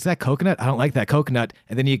like. Is that coconut? I don't like that coconut.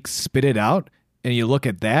 And then you spit it out, and you look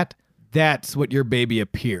at that. That's what your baby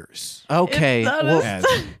appears Okay. It's not well, as.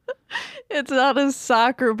 It's not a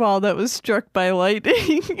soccer ball that was struck by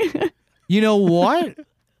lightning. You know what?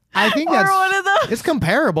 I think Or that's one of those. it's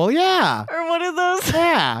comparable. Yeah. Or one of those.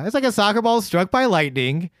 Yeah, it's like a soccer ball struck by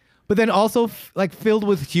lightning, but then also like filled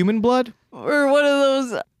with human blood. Or one of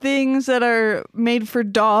those things that are made for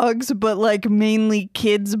dogs, but like mainly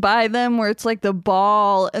kids buy them, where it's like the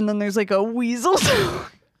ball and then there's like a weasel.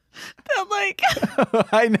 That like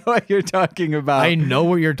I know what you're talking about. I know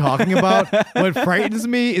what you're talking about. What frightens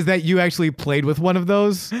me is that you actually played with one of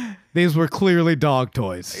those. These were clearly dog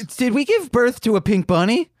toys. Did we give birth to a pink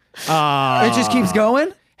bunny? It just keeps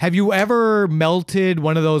going? Have you ever melted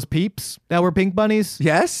one of those peeps that were pink bunnies?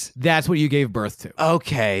 Yes. That's what you gave birth to.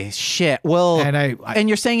 Okay, shit. Well, And and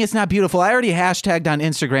you're saying it's not beautiful. I already hashtagged on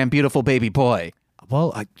Instagram beautiful baby boy.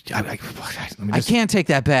 Well, let me I just, can't take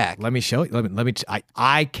that back. let me show you. Let me.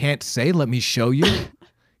 I can't say. Let me show you.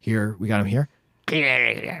 Here, we got him here.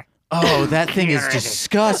 Oh, that thing is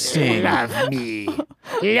disgusting. Love me.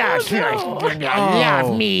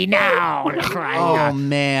 Love me now. Oh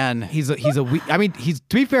man. He's to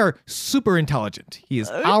be fair, super intelligent. He is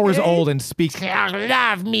hours old and speaks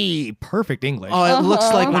Love me. perfect English. Oh, it looks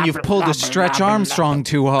like when you've pulled a Stretch Armstrong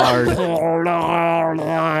too hard.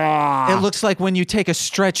 It looks like when you take a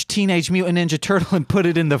Stretch Teenage Mutant Ninja Turtle and put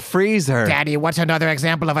it in the freezer. Daddy, what's another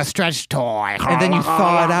example of a stretch toy? And then you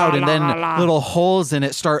thaw it out, and then little holes in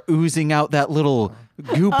it start oozing out that little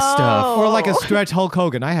goop stuff. Or like a stretch Hulk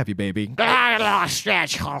Hogan. I have you, baby.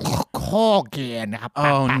 Stretch Hogan.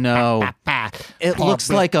 Oh no. It looks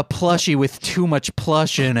like a plushie with too much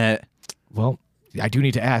plush in it. Well, I do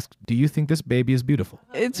need to ask, do you think this baby is beautiful?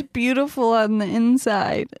 it's beautiful on the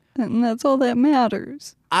inside, and that's all that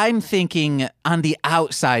matters. I'm thinking on the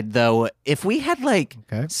outside, though, if we had like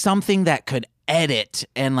Okay. something that could edit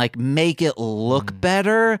and like make it look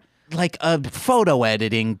better, like a photo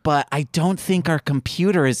editing, but I don't think our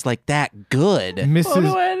computer is like that good.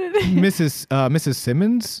 Photo editing. Mrs.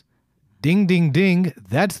 Simmons? Ding, ding, ding.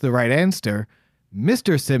 That's the right answer.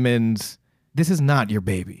 Mr. Simmons, this is not your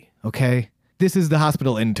baby, okay? This is the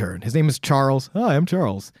hospital intern. His name is Charles. Hi, I'm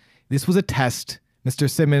Charles. This was a test. Mr.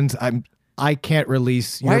 Simmons, I can't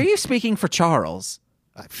release Why your... are you speaking for Charles?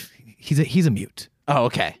 He's a mute. Oh,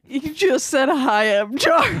 okay. You just said hi, I'm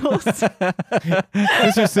Charles.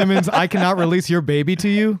 Mr. Simmons, I cannot release your baby to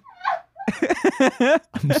you.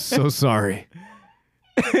 I'm so sorry.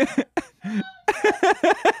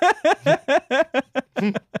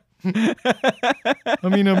 I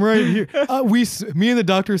mean, I'm right here. Me and the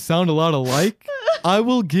doctor sound a lot alike. I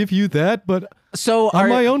will give you that, but So I'm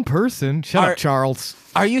my are, own person. Shut are- up, Charles.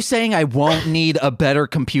 are you saying I won't need a better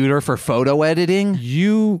computer for photo editing?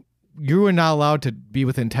 You are not allowed to be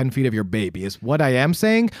within 10 feet of your baby is what I am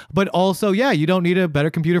saying. But also, yeah, you don't need a better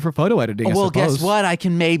computer for photo editing, I Well, suppose. guess what? I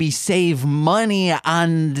can maybe save money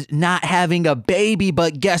on not having a baby,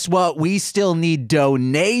 but guess what? We still need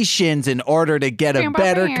donations in order to get a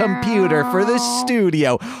better computer for the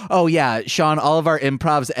studio. Oh, yeah, Sean, all of our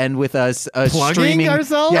improvs end with us Plugging streaming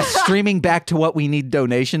ourselves? Yeah, streaming back to what we need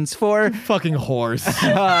donations for. Fucking horse.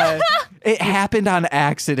 It happened on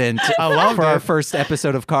accident loved for our it. first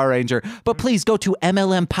episode of Car Ranger. But please go to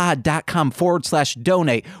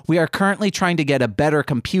mlmpod.com/donate. We are currently trying to get a better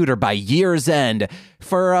computer by year's end.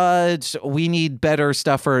 We need better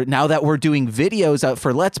stuff for now that we're doing videos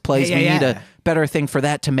for Let's Plays. Yeah, we yeah, need yeah. a better thing for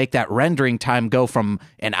that to make that rendering time go from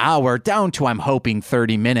an hour down to, I'm hoping,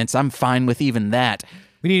 30 minutes. I'm fine with even that.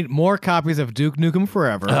 We need more copies of Duke Nukem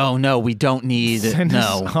Forever. Oh no, we don't need Send no.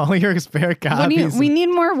 us all your spare copies. We need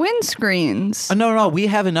more windscreens. No, we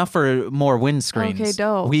have enough for more windscreens. Okay,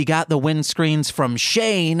 dope. We got the windscreens from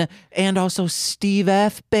Shane and also Steve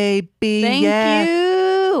F, baby. Thank yeah.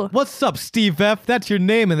 you. What's up, Steve F? That's your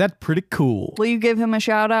name, and that's pretty cool. Will you give him a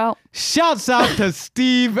shout out? Shouts out to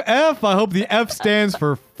Steve F. I hope the F stands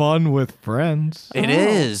for fun with friends. It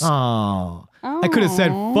is. Oh. I could have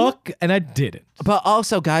said fuck, and I didn't. But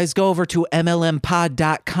also, guys, go over to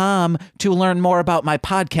MLMpod.com to learn more about my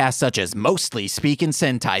podcasts, such as Mostly Speaking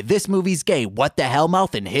Sentai, This Movie's Gay, What the Hell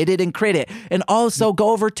Mouth, and Hit It and Crit It. And also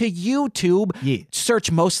go over to YouTube,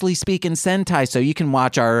 search Mostly Speaking Sentai, so you can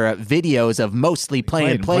watch our videos of Mostly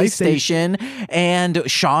Playing PlayStation. And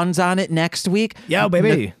Sean's on it next week. Yo,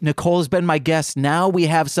 baby. Nicole's been my guest. Now we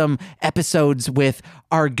have some episodes with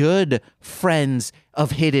our good friends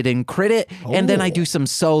of Hit It and Crit It. And then I do some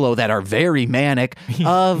solo that are very manic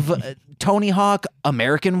of Tony Hawk,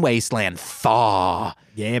 American Wasteland, Thaw.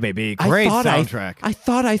 Yeah, baby. Great soundtrack. I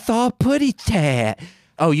thought I thought Putty Tat.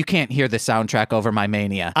 Oh, you can't hear the soundtrack over my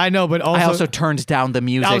mania. I know, but I also turned down the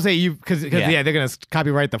music. I would say you, because they're going to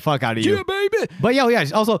copyright the fuck out of you. Yeah, baby. But yeah,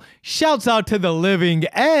 also, shouts out to The Living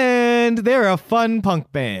End. They're a fun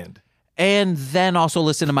punk band. And then also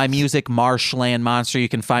listen to my music, Marshland Monster. You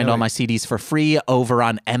can find all my CDs for free over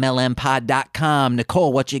on MLMpod.com.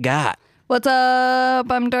 Nicole, what you got? What's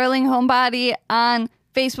up? I'm Darling Homebody on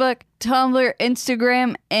Facebook, Tumblr,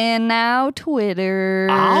 Instagram, and now Twitter.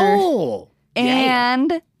 Oh.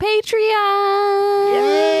 And Patreon.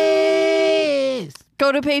 Yes.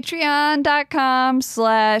 Go to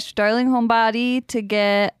patreon.com/darlinghomebody to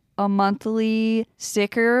get a monthly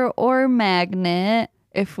sticker or magnet.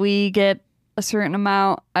 If we get a certain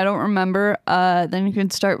amount, I don't remember, then you can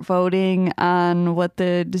start voting on what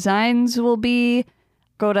the designs will be.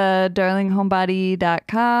 Go to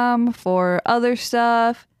darlinghomebody.com for other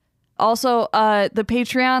stuff. Also, the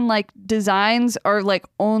Patreon designs are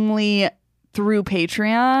only through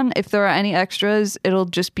Patreon. If there are any extras, it'll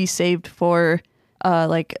just be saved for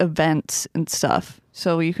events and stuff.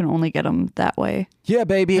 So you can only get them that way. Yeah,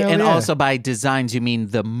 baby. Hell and yeah. also by designs, you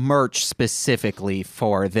mean the merch specifically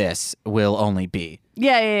for this will only be.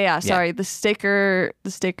 Yeah. Sorry, the sticker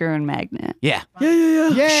and magnet. Yeah.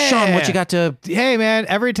 Yeah. Sean, what you got to... Hey, man,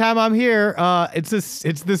 every time I'm here, it's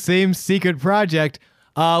the same secret project.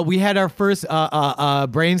 We had our first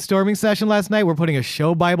brainstorming session last night. We're putting a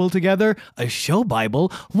show Bible together. A show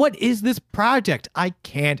Bible? What is this project? I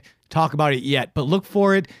can't talk about it yet, but look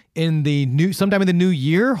for it sometime in the new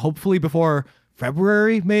year, hopefully before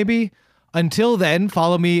February, maybe. Until then,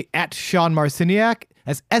 follow me at Sean Marciniak.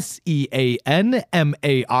 That's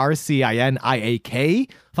SeanMarciniak.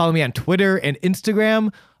 Follow me on Twitter and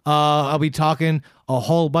Instagram. I'll be talking a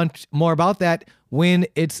whole bunch more about that when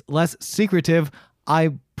it's less secretive.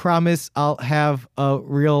 I promise I'll have a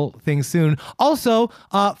real thing soon. Also,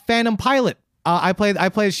 Phantom Pilot. I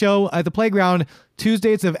play a show at the Playground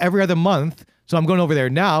Tuesdays of every other month. So I'm going over there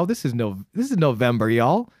now. This is November,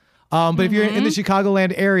 y'all. But if you're in the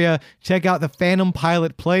Chicagoland area, check out the Phantom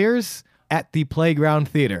Pilot Players at the Playground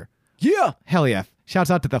Theater. Yeah. Hell yeah.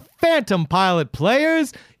 Shouts out to the Phantom Pilot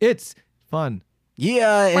Players. It's fun.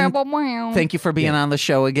 Yeah. And thank you for being on the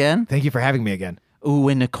show again. Thank you for having me again. Ooh,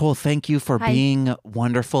 and Nicole, thank you for being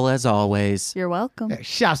wonderful as always. You're welcome.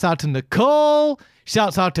 Shouts out to Nicole.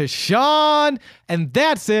 Shouts out to Sean. And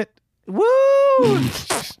that's it. Woo!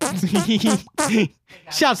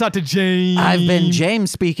 Shouts out to James. I've been James,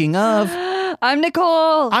 speaking of, I'm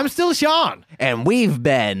Nicole. I'm still Sean. and we've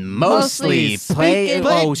been mostly speaking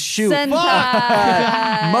oh shoot.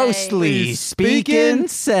 Sentai. Mostly speaking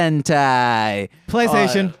Sentai.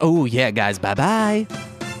 PlayStation. Oh yeah, guys, bye-bye.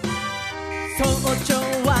 早朝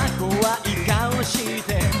は怖い顔し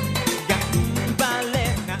て頑張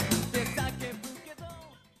れなんて叫ぶけど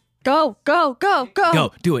Go. Go.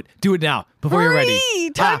 Do it. Do it now. Before you're ready.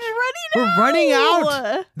 Hurry! Time's running We're out. running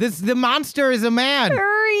out. The monster is a man.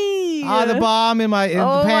 Hurry! The bomb in my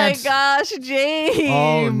oh pants. my gosh, James!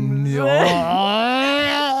 Oh no.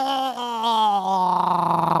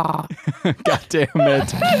 God damn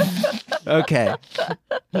it. Okay.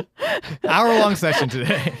 Hour-long session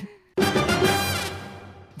today.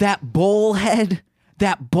 That bullhead.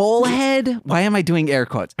 Why am I doing air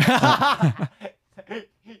quotes? I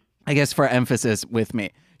guess for emphasis with me.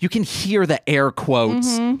 You can hear the air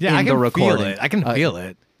quotes in Yeah, I the can recording. feel it. I can feel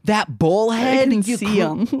it That bullhead. I can you see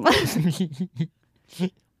cl- him.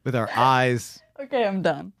 with our eyes. Okay, I'm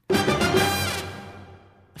done.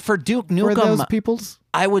 For Duke For those Nukem, peoples.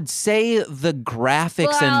 I would say the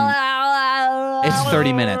graphics and it's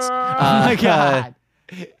 30 minutes. Oh my God.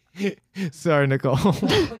 Sorry, Nicole.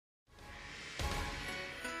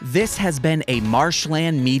 This has been a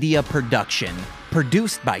Marshland Media production,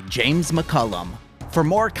 produced by James McCullum. For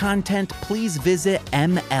more content, please visit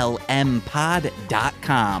mlmpod.com.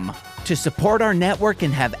 To support our network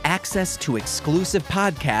and have access to exclusive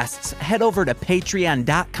podcasts, head over to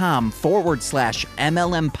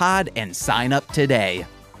patreon.com/MLMpod and sign up today.